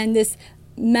 again, this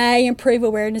may improve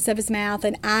awareness of his mouth,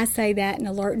 and I say that in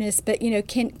alertness, but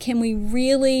can we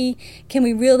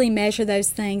really measure those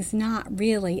things? Not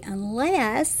really,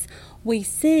 unless we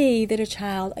see that a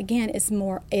child, again, is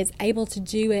able to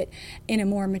do it in a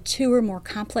more mature, more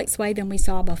complex way than we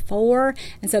saw before.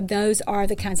 And so those are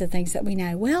the kinds of things that we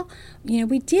know. Well,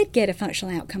 we did get a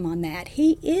functional outcome on that.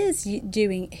 He is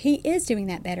doing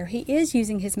that better. He is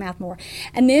using his mouth more.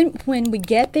 And then when we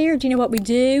get there, do you know what we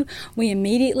do? We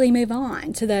immediately move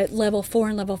on to the level 4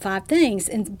 and level 5 things.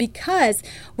 And because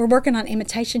we're working on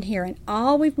imitation here, and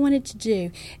all we've wanted to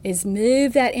do is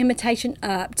move that imitation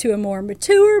up to a more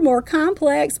mature, more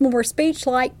complex, more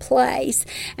speech-like place.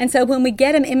 And so when we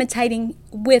get them imitating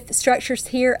with structures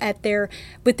here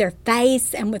with their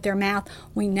face and with their mouth,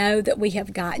 we know that we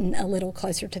have gotten a little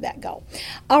closer to that goal.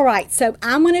 All right, so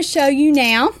I'm going to show you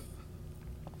now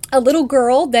a little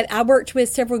girl that I worked with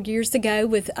several years ago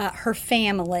with her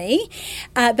family.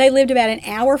 They lived about an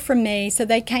hour from me, so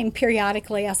they came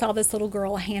periodically. I saw this little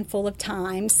girl a handful of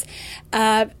times.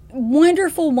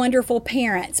 Wonderful, wonderful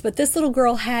parents, but this little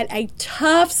girl had a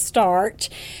tough start.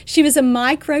 She was a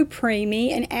micro-preemie,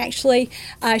 and actually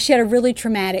she had a really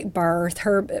traumatic birth.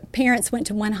 Her parents went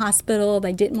to one hospital.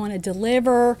 They didn't want to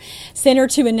deliver, sent her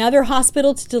to another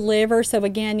hospital to deliver. So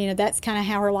again, that's kind of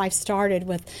how her life started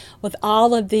with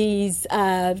all of these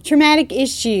traumatic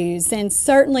issues. And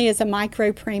certainly as a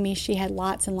micro-preemie, she had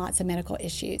lots and lots of medical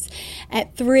issues.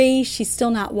 At 3, she's still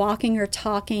not walking or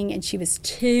talking, and she was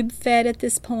tube fed at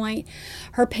this point.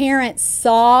 Her parents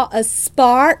saw a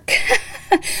spark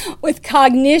with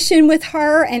cognition with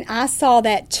her, and I saw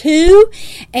that too.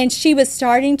 And she was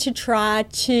starting to try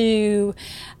to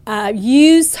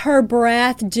use her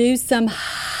breath, do some,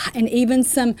 and even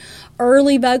some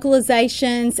early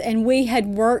vocalizations. And we had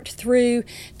worked through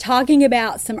talking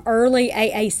about some early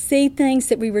AAC things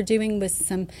that we were doing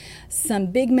with some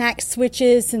Big Mac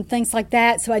switches and things like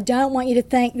that. So I don't want you to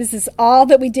think this is all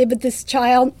that we did with this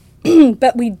child.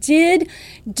 But we did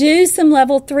do some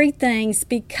level 3 things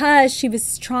because she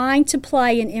was trying to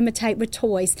play and imitate with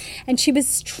toys. And she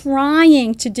was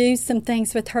trying to do some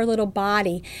things with her little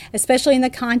body, especially in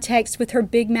the context with her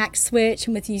Big Mac switch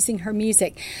and with using her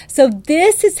music. So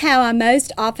this is how I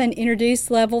most often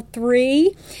introduce level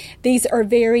 3. These are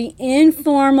very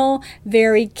informal,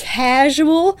 very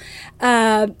casual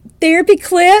therapy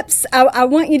clips. I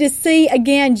want you to see,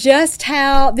 again, just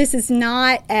how this is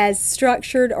not as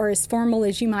structured or as formal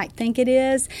as you might think it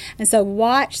is. And so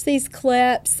watch these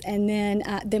clips, and then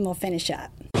we'll finish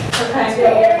up.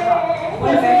 Okay.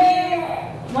 One for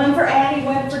you, one for Addie,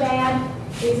 one for Dad.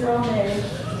 These are all new.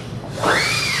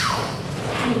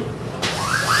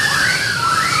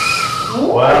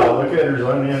 Wow, look at her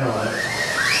zoning in on it.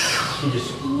 She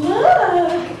just...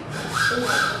 Look!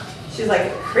 She's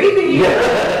like, creepy.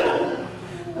 Yeah.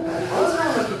 What's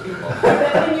wrong with you people? But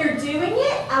when you're doing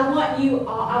it, I want you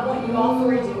all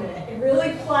 3 doing it. And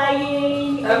really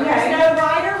playing. Okay. And there's no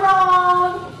right or wrong.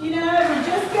 We're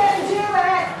just going to do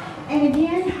it. And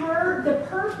again, the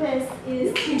purpose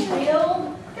is to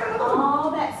build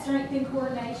all that strength and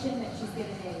coordination that she's going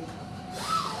to need.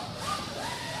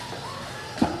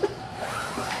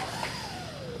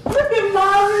 Look at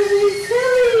Mommy, she's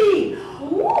silly.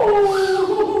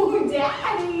 Ooh,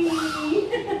 Daddy.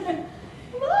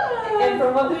 Look. And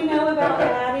from what we know about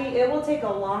Addie, it will take a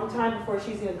long time before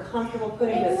she's even comfortable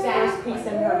putting this first piece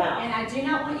in her mouth. And I do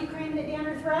not want you cramming it down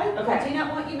her throat. Okay. I do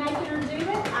not want you making her do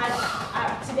it.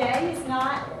 Today is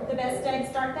not the best day to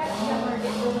start that. You don't want to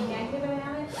get really active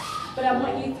about it. But I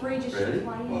want you 3 just to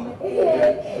play with it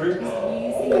and just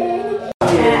using it.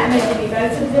 And I'm going to give you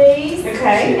both of these.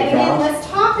 Okay. And again, let's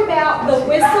talk about the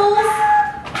whistles.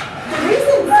 The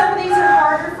reason some of these are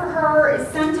harder for her is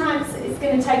sometimes it's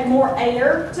going to take more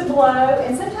air to blow,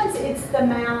 and sometimes it's the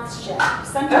mouth shape.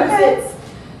 Sometimes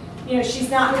it's, she's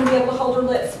not going to be able to hold her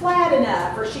lips flat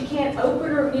enough, or she can't open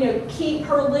her, keep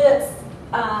her lips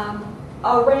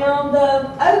around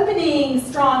the opening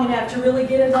strong enough to really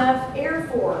get enough air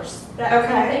force, that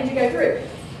kind of thing to go through.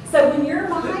 So when you're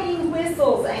buying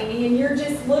whistles, Amy, and you're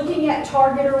just looking at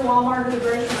Target or Walmart or the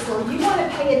grocery store, you want to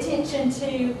pay attention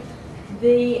to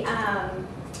the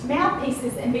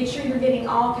mouthpieces and be sure you're getting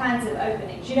all kinds of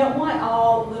openings. You don't want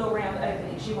all little round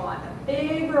openings. You want a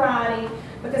big variety,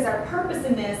 because our purpose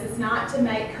in this is not to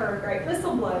make her a great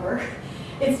whistleblower.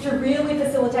 It's to really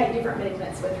facilitate different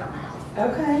movements with her mouth.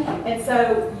 Okay. And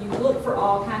so you look for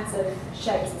all kinds of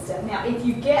shapes and stuff. Now, if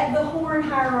you get the horn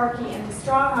hierarchy and the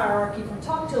straw hierarchy from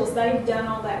Talk Tools, they've done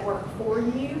all that work for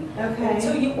you. Okay.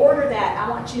 Until you order that, I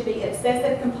want you to be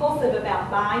obsessive compulsive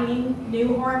about buying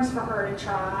new horns for her to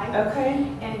try. Okay.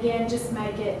 And again, just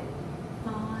make it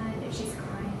fun. If she's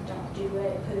crying, don't do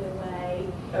it. Put it away.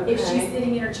 If she's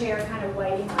sitting in her chair kind of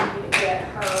waiting on you to get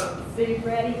her food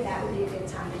ready, that would be a good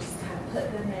time to just kind of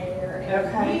put them there.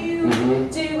 And you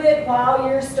do it while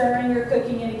you're stirring or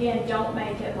cooking, and again, don't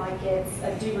make it like it's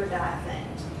a do or die thing.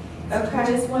 Okay.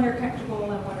 Just when they're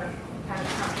comfortable and when they're kind of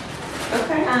comfortable.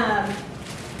 Okay.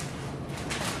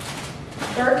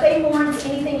 Birthday horns,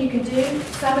 anything you can do.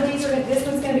 Some of these this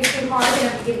one's going to be too hard. I'm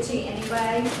going to give it to you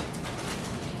anyway.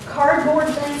 Cardboard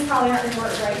things probably aren't going to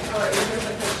work great for her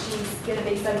either because she's going to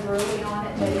be so drooly on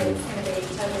it that it's going to be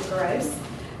totally gross.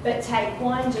 But take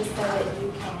one just so that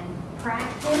you can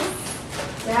practice.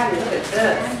 Daddy, look at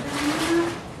this.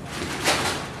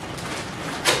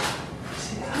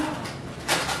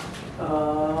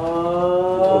 Oh.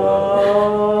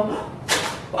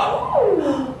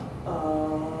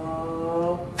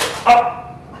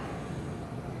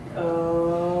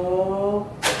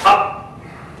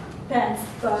 That's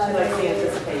funny. She likes the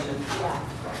anticipation.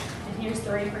 Yeah. And here's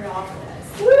 3 for y'all for this.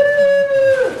 Woo!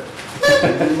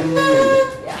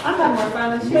 I'm having more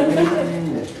fun than she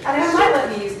is. I might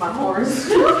let me use my horns.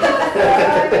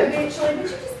 Eventually, but you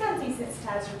just got to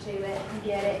desensitize her to it and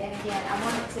get it. And again, I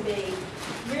want it to be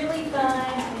really fun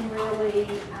and really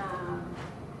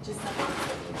just something.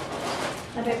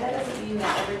 I bet that doesn't mean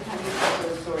that every time you go to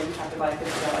the store you have to buy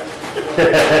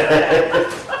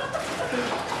 $50.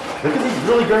 Look at these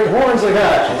really great horns I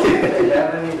got.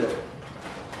 Yeah, I need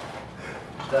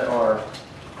that are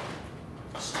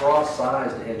straw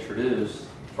size to introduce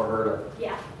for her to.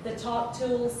 Yeah, the talk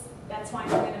tools, that's why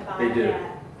you're going to buy They do.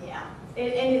 that. Yeah. And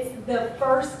it's the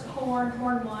first horn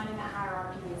 1 in the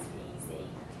hierarchy is easy.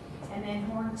 And then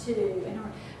horn 2.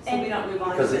 So we don't move on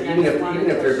Because to the even next if one even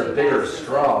if until there's a she bigger masters it.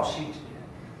 straw,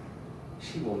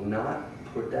 she will not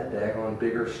put that daggone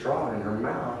bigger straw in her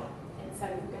mouth. And so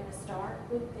you're going to start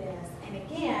with this. And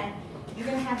again, you're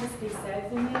going to have this be so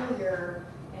familiar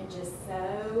and just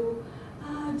so,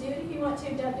 do it if you want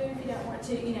to, don't do it if you don't want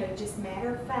to. Just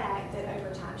matter of fact that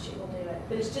over time she will do it.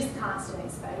 But it's just constant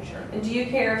exposure. And do you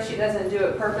care if she doesn't do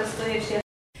it purposely? If she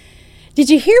Did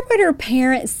you hear what her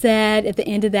parents said at the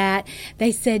end of that?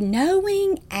 They said,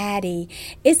 knowing Addie,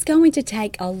 it's going to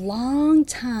take a long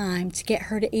time to get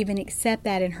her to even accept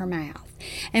that in her mouth.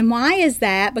 And why is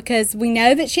that? Because we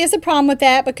know that she has a problem with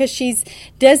that because she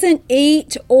doesn't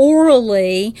eat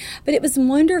orally. But it was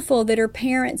wonderful that her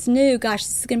parents knew, gosh,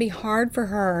 this is going to be hard for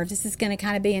her. This is going to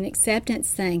kind of be an acceptance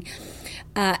thing.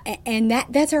 And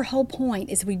that's our whole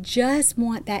point, is we just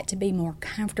want that to be more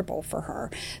comfortable for her.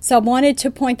 So I wanted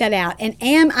to point that out. And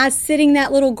am I sitting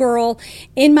that little girl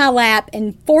in my lap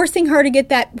and forcing her to get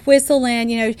that whistle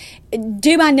in?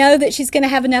 Do I know that she's going to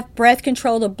have enough breath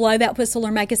control to blow that whistle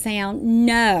or make a sound?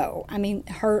 No. I mean,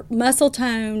 her muscle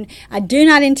tone, I do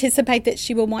not anticipate that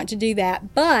she will want to do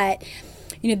that. But,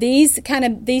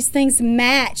 these things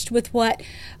matched with what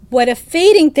a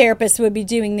feeding therapist would be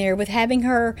doing there, with having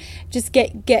her just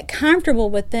get comfortable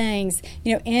with things,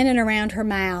 in and around her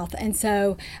mouth. And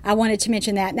so I wanted to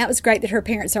mention that. And that was great that her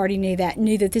parents already knew that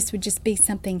this would just be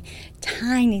something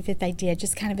tiny that they did,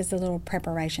 just kind of as a little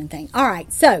preparation thing. All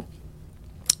right, so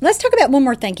let's talk about one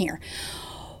more thing here.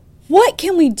 What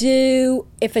can we do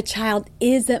if a child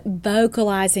isn't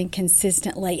vocalizing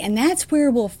consistently? And that's where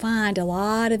we'll find a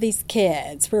lot of these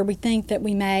kids, where we think that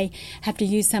we may have to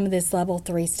use some of this level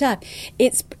 3 stuff.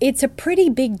 It's a pretty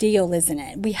big deal, isn't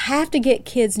it? We have to get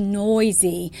kids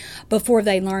noisy before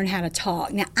they learn how to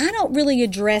talk. Now, I don't really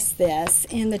address this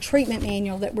in the treatment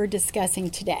manual that we're discussing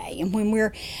today. And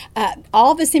when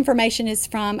all this information is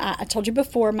from, I told you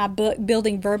before, my book,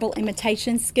 Building Verbal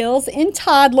Imitation Skills in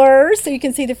Toddlers. So you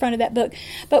can see the front of that book.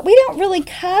 But we don't really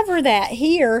cover that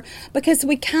here because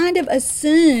we kind of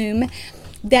assume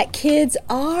that kids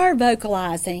are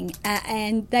vocalizing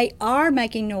and they are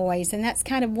making noise, and that's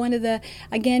kind of one of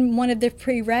the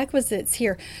prerequisites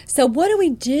here. So what do we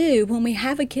do when we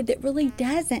have a kid that really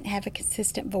doesn't have a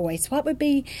consistent voice? What would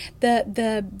be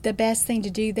the best thing to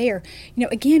do there?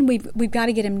 Again, we've got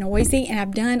to get them noisy, and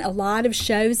I've done a lot of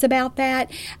shows about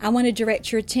that. I want to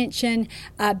direct your attention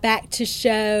back to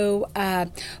show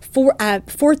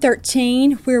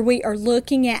 413, where we are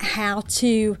looking at how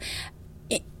to.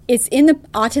 It's in the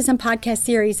Autism podcast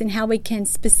series, and how we can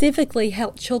specifically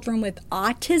help children with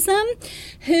autism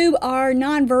who are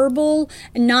nonverbal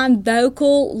and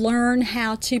non-vocal learn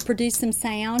how to produce some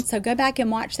sound. So go back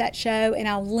and watch that show, and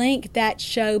I'll link that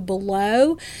show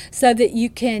below so that you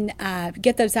can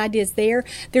get those ideas there.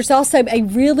 There's also a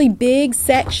really big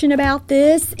section about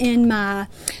this in my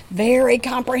very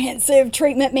comprehensive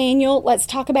treatment manual. Let's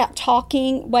talk about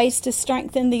talking, ways to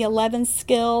strengthen the 11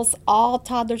 skills all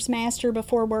toddlers master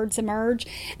before work words emerge.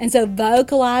 And so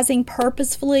vocalizing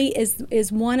purposefully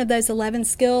is one of those 11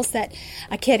 skills that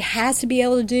a kid has to be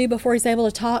able to do before he's able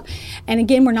to talk. And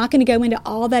again, we're not going to go into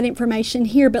all that information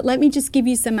here, but let me just give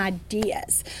you some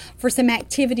ideas for some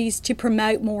activities to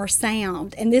promote more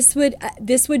sound. And this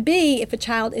would be if a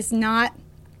child is not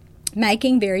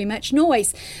making very much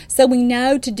noise. So we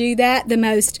know to do that, the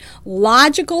most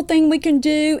logical thing we can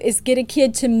do is get a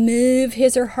kid to move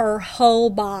his or her whole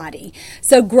body.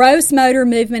 So gross motor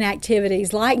movement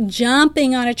activities like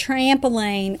jumping on a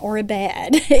trampoline or a bed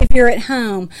if you're at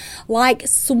home, like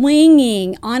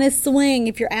swinging on a swing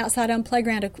if you're outside on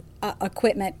playground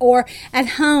equipment, or at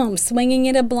home swinging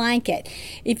in a blanket.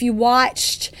 If you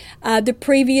watched the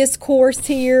previous course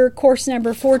here, course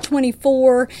number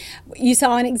 424, you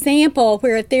saw an example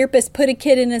where a therapist put a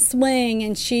kid in a swing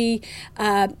and she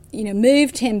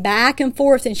moved him back and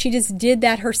forth, and she just did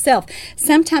that herself.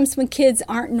 Sometimes when kids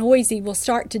aren't noisy, we'll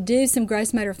start to do some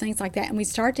gross motor things like that, and we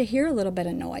start to hear a little bit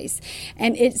of noise.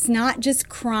 And it's not just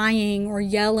crying or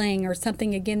yelling or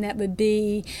something, again, that would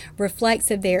be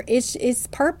reflexive there. It's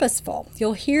purposeful.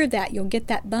 You'll hear that. You'll get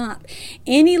that bump.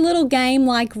 Any little game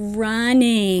like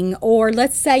running, or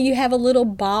let's say you have a little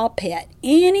ball pit,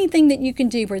 anything that you can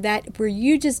do where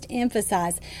you just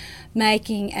emphasize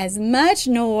making as much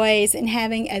noise and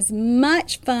having as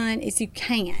much fun as you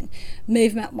can,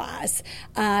 movement-wise.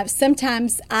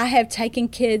 Sometimes I have taken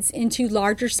kids into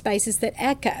larger spaces that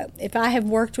echo. If I have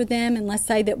worked with them, and let's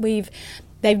say that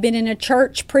they've been in a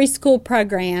church preschool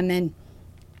program, and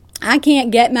I can't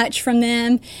get much from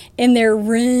them in their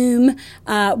room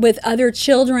with other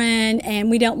children,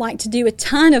 and we don't like to do a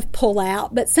ton of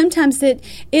pull-out, but sometimes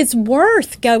it's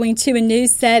worth going to a new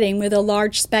setting with a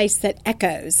large space that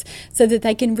echoes so that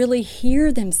they can really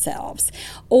hear themselves.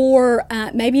 Or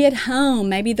maybe at home,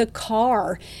 maybe the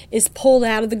car is pulled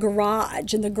out of the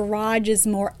garage, and the garage is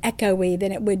more echoey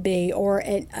than it would be, or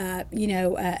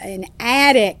an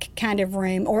attic kind of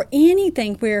room, or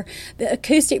anything where the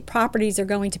acoustic properties are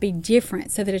going to be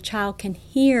different so that a child can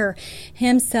hear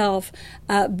himself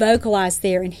vocalize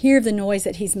there and hear the noise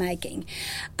that he's making.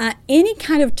 Any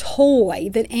kind of toy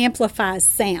that amplifies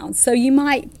sound. So you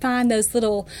might find those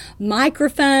little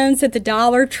microphones at the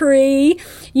Dollar Tree,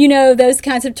 those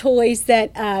kinds of toys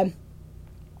that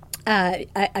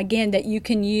again, that you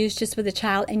can use just with a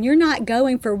child, and you're not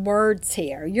going for words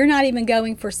here. You're not even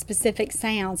going for specific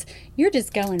sounds. You're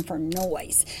just going for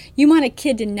noise. You want a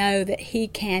kid to know that he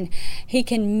can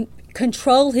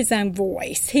control his own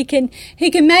voice. He can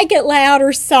make it loud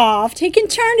or soft. He can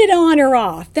turn it on or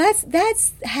off.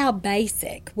 That's how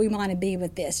basic we want to be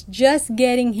with this. Just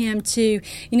getting him to,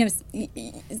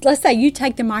 let's say you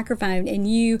take the microphone and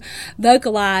you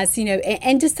vocalize,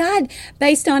 and decide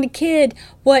based on a kid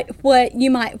what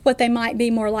they might be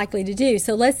more likely to do.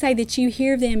 So let's say that you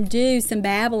hear them do some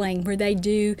babbling where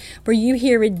you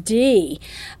hear a D,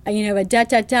 a da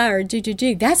da da or do do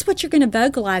do. That's what you're going to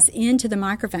vocalize into the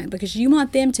microphone, because you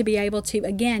want them to be able to,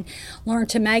 again, learn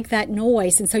to make that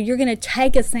noise. And so you're going to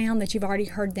take a sound that you've already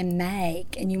heard them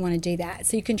make, and you want to do that.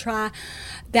 So you can try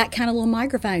that kind of little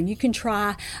microphone. You can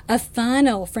try a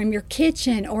funnel from your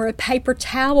kitchen, or a paper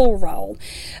towel roll.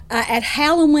 At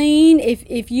Halloween,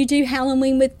 if you do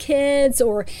Halloween with kids,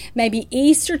 or maybe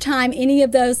Easter time, any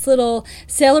of those little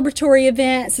celebratory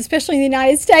events, especially in the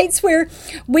United States, where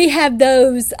we have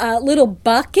those little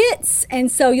buckets.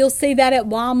 And so you'll see that at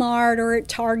Walmart or at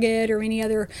Target or any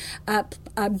other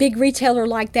big retailer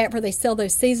like that, where they sell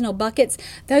those seasonal buckets.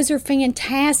 Those are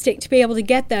fantastic to be able to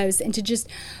get those and to just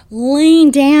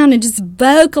lean down and just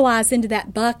vocalize into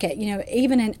that bucket,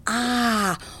 even an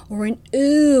ah or an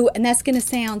ooh, and that's going to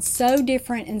sound so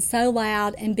different and so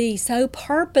loud and be so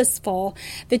purposeful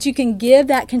that you can give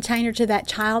that container to that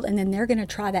child, and then they're going to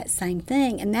try that same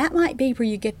thing. And that might be where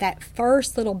you get that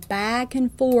first little back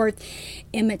and forth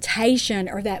imitation,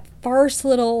 or that first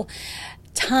little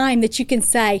time that you can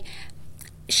say,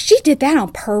 she did that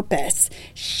on purpose.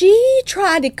 She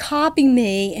tried to copy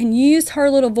me and use her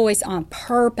little voice on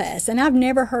purpose. And I've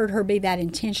never heard her be that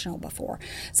intentional before.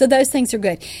 So those things are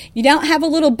good. You don't have a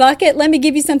little bucket? Let me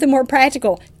give you something more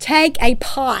practical. Take a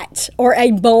pot or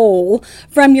a bowl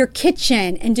from your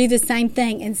kitchen and do the same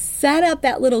thing, and set up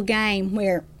that little game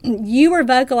where you are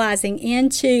vocalizing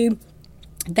into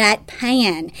that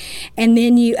pan, and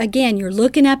then you're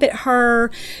looking up at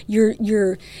her,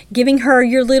 you're giving her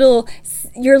your little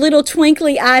your little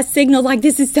twinkly eye signal like,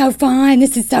 this is so fun,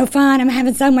 I'm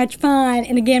having so much fun.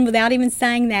 And again, without even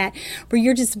saying that, where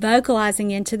you're just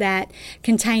vocalizing into that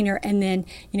container, and then,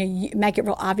 you make it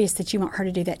real obvious that you want her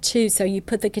to do that too. So you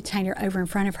put the container over in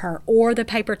front of her, or the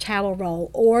paper towel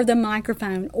roll, or the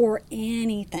microphone, or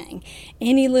anything,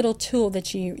 any little tool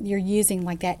that you're using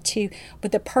like that too,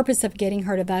 with the purpose of getting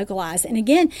her to vocalize. And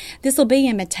again, this will be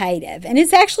imitative, and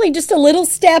it's actually just a little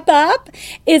step up.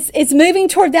 It's moving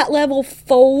toward that level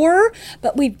 4,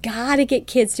 but we've got to get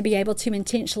kids to be able to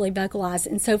intentionally vocalize.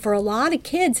 And so for a lot of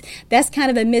kids, that's kind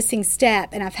of a missing step.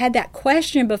 And I've had that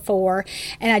question before,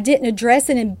 and I didn't address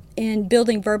it in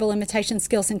Building Verbal Imitation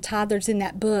Skills in Toddlers in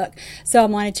that book, so I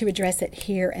wanted to address it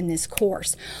here in this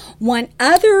course. One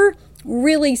other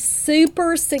really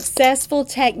super successful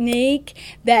technique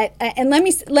that, and let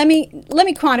me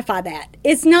quantify that.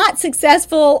 It's not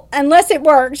successful unless it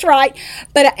works, right?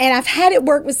 And I've had it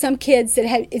work with some kids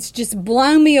that it's just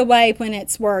blown me away when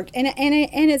it's worked. And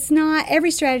it's not, every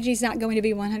strategy is not going to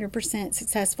be 100%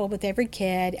 successful with every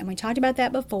kid. And we talked about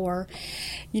that before.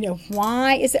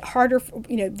 Why is it harder?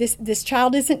 This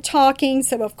child isn't talking,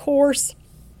 so of course,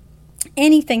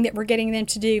 anything that we're getting them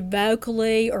to do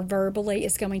vocally or verbally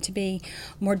is going to be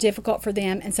more difficult for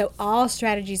them. And so all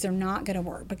strategies are not going to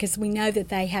work, because we know that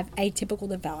they have atypical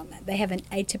development. They have an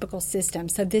atypical system.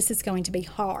 So this is going to be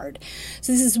hard.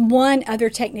 So this is one other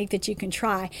technique that you can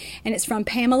try. And it's from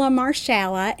Pamela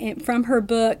Marshalla, and from her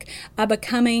book,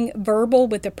 Becoming Verbal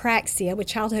with Apraxia, with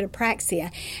Childhood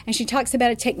Apraxia. And she talks about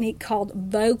a technique called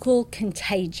vocal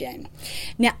contagion.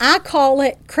 Now, I call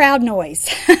it crowd noise.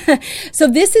 So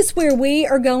this is where we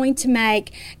are going to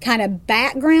make kind of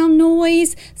background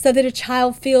noise so that a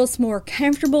child feels more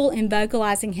comfortable in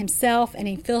vocalizing himself, and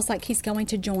he feels like he's going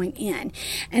to join in.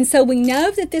 And so we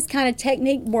know that this kind of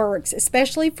technique works,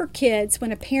 especially for kids,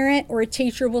 when a parent or a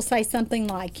teacher will say something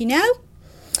like,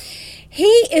 he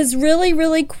is really,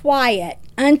 really quiet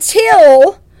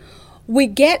until we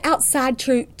get outside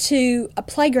to a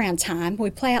playground time. We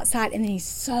play outside, and then he's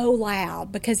so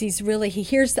loud because he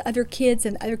hears the other kids,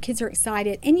 and the other kids are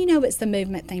excited. And it's the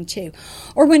movement thing too.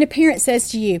 Or when a parent says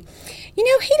to you,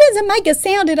 he doesn't make a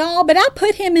sound at all, but I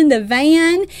put him in the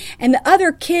van, and the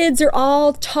other kids are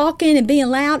all talking and being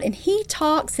loud, and he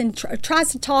talks and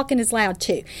tries to talk and is loud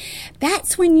too.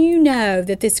 That's when you know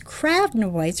that this crowd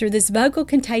noise or this vocal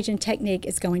contagion technique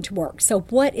is going to work. So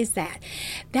what is that?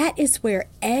 That is where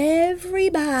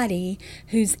everybody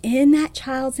who's in that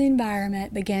child's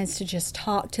environment begins to just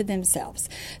talk to themselves.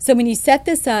 So when you set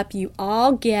this up, you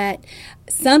all get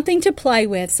something to play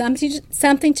with,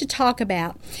 something to talk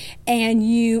about, and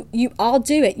you all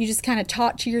do it. You just kind of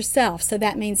talk to yourself. So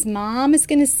that means mom is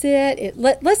going to sit.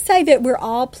 Let's say that we're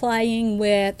all playing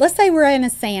with, let's say we're in a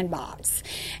sandbox,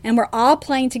 and we're all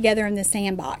playing together in the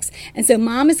sandbox. And so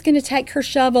mom is going to take her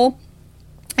shovel,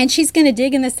 and she's going to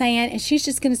dig in the sand, and she's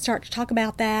just going to start to talk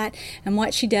about that and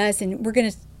what she does. And we're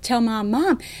going to tell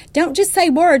Mom, don't just say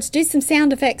words, do some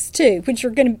sound effects too, which are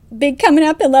going to be coming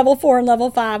up in level 4 and level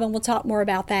 5, and we'll talk more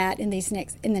about that in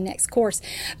the next course.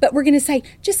 But we're going to say,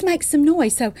 just make some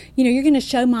noise. So, you're going to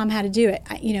show Mom how to do it.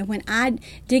 When I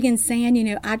dig in sand,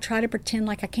 I try to pretend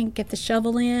like I can't get the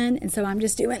shovel in, and so I'm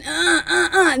just doing,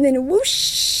 and then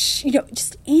whoosh,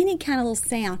 just any kind of little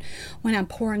sound when I'm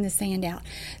pouring the sand out.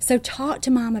 So talk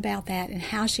to Mom about that and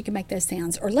how she can make those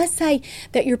sounds. Or let's say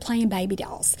that you're playing baby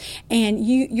dolls, and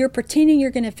you're pretending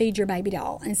you're going to feed your baby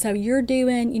doll. And so you're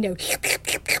doing, when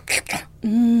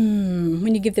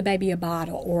you give the baby a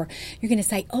bottle. Or you're going to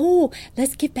say, oh,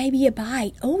 let's give baby a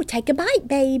bite. Oh, take a bite,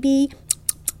 baby.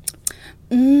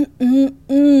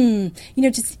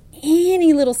 Just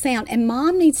any little sound. And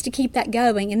Mom needs to keep that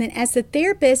going. And then as the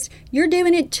therapist, you're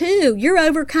doing it too. You're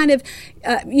over kind of,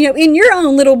 in your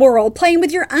own little world, playing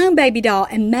with your own baby doll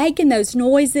and making those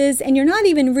noises. And you're not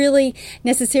even really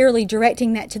necessarily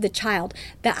directing that to the child.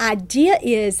 The idea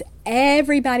is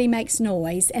everybody makes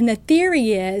noise. And the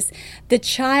theory is the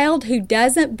child who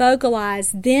doesn't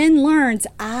vocalize then learns,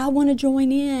 I want to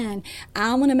join in.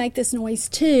 I want to make this noise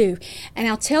too. And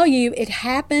I'll tell you, it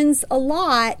happens a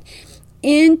lot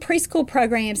in preschool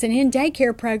programs and in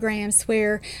daycare programs,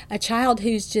 where a child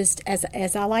who's just,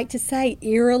 as I like to say,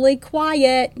 eerily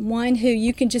quiet, one who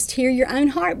you can just hear your own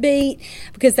heartbeat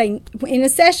in a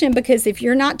session, because if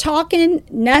you're not talking,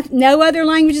 no other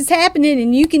language is happening,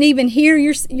 and you can even hear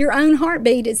your own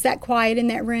heartbeat. It's that quiet in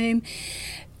that room.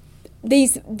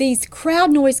 These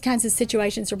crowd noise kinds of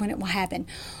situations are when it will happen.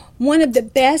 One of the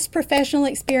best professional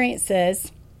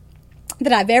experiences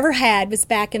that I've ever had was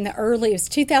back in it was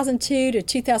 2002 to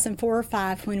 2004 or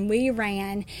 5 when we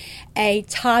ran a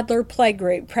toddler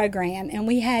playgroup program, and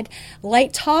we had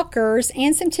late talkers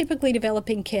and some typically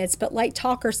developing kids, but late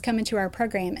talkers come into our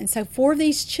program. And so for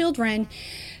these children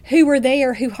who were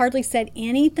there who hardly said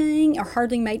anything or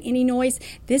hardly made any noise,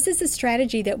 this is a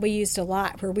strategy that we used a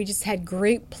lot, where we just had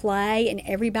group play and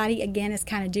everybody again is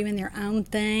kind of doing their own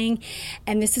thing.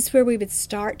 And this is where we would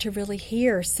start to really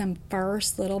hear some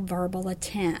first little verbal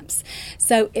attempts.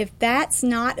 So if that's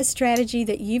not a strategy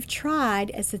that you've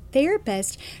tried as a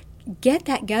therapist, get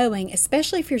that going,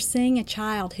 especially if you're seeing a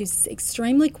child who's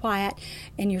extremely quiet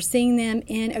and you're seeing them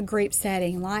in a group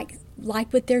setting, like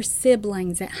with their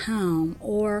siblings at home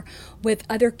or with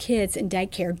other kids in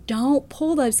daycare. Don't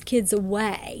pull those kids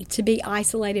away to be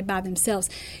isolated by themselves.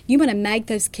 You want to make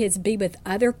those kids be with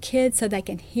other kids so they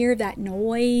can hear that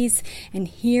noise and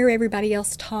hear everybody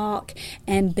else talk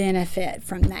and benefit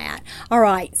from that. All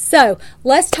right, so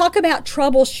let's talk about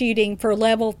troubleshooting for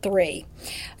level 3.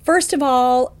 First of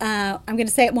all, I'm going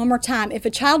to say it one more time. If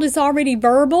a child is already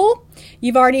verbal,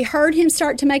 you've already heard him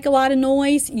start to make a lot of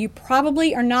noise, you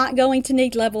probably are not going to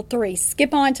need level 3.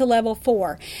 Skip on to level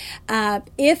 4.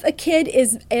 If a kid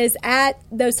is at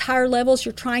those higher levels,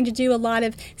 you're trying to do a lot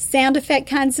of sound effect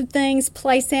kinds of things,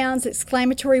 play sounds,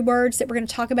 exclamatory words that we're going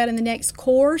to talk about in the next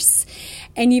course,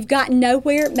 and you've gotten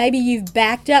nowhere, maybe you've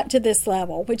backed up to this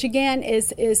level, which again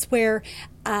is where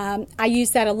I use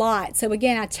that a lot. So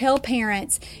again, I tell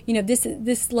parents,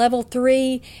 this level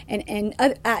 3, and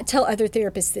I tell other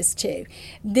therapists this too.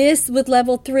 This with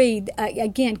level 3,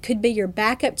 again, could be your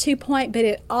backup 2 point, but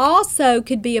it also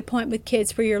could be a point with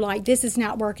kids where you're like, this is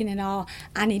not working at all.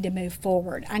 I need to move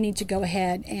forward. I need to go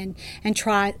ahead and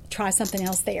try something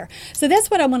else there. So that's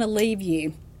what I want to leave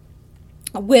you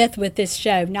with this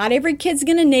show. Not every kid's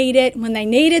going to need it. When they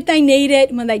need it, they need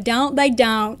it. When they don't, they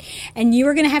don't. And you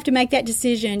are going to have to make that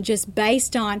decision just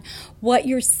based on what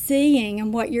you're seeing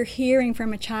and what you're hearing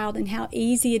from a child and how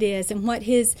easy it is and what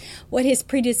his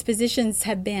predispositions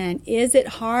have been. Is it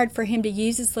hard for him to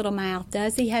use his little mouth?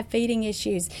 Does he have feeding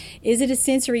issues? Is it a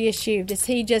sensory issue? Does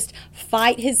he just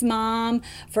fight his mom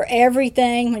for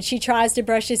everything when she tries to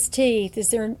brush his teeth?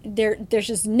 Is there's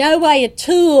just no way a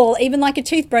tool, even like a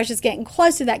toothbrush, is getting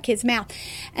close to that kid's mouth?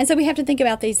 And so we have to think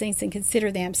about these things and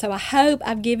consider them. So I hope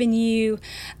I've given you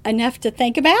enough to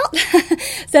think about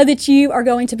so that you are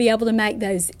going to be able to make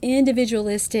those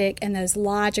individualistic and those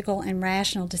logical and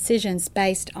rational decisions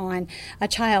based on a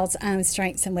child's own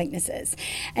strengths and weaknesses.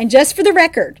 And just for the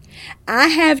record, I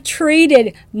have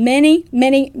treated many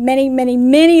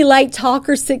late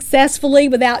talkers successfully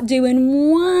without doing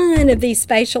one of these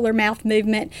facial or mouth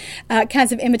movement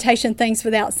kinds of imitation things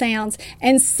without sounds,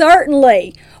 and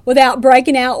certainly without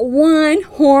breaking out one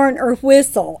horn or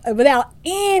whistle, without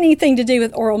anything to do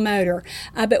with oral motor.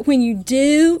 But when you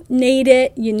do need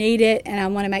it, you need it, and I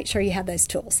want to make sure you have those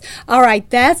tools. All right,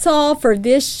 that's all for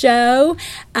this show.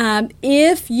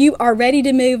 If you are ready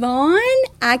to move on,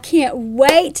 I can't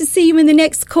wait to see you in the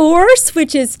next course,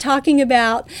 which is talking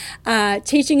about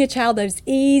teaching a child those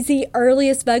easy,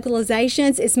 earliest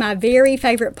vocalizations. It's my very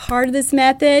favorite part of this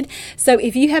method. So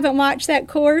if you haven't watched that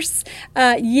course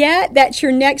yet, that's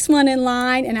your next one in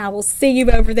line, and I will see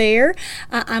you over there.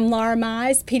 I'm Laura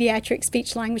Mize, pediatric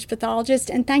speech language pathologist,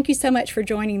 and thank you so much for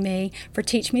joining me for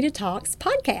Teach Me to Talk's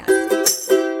podcast.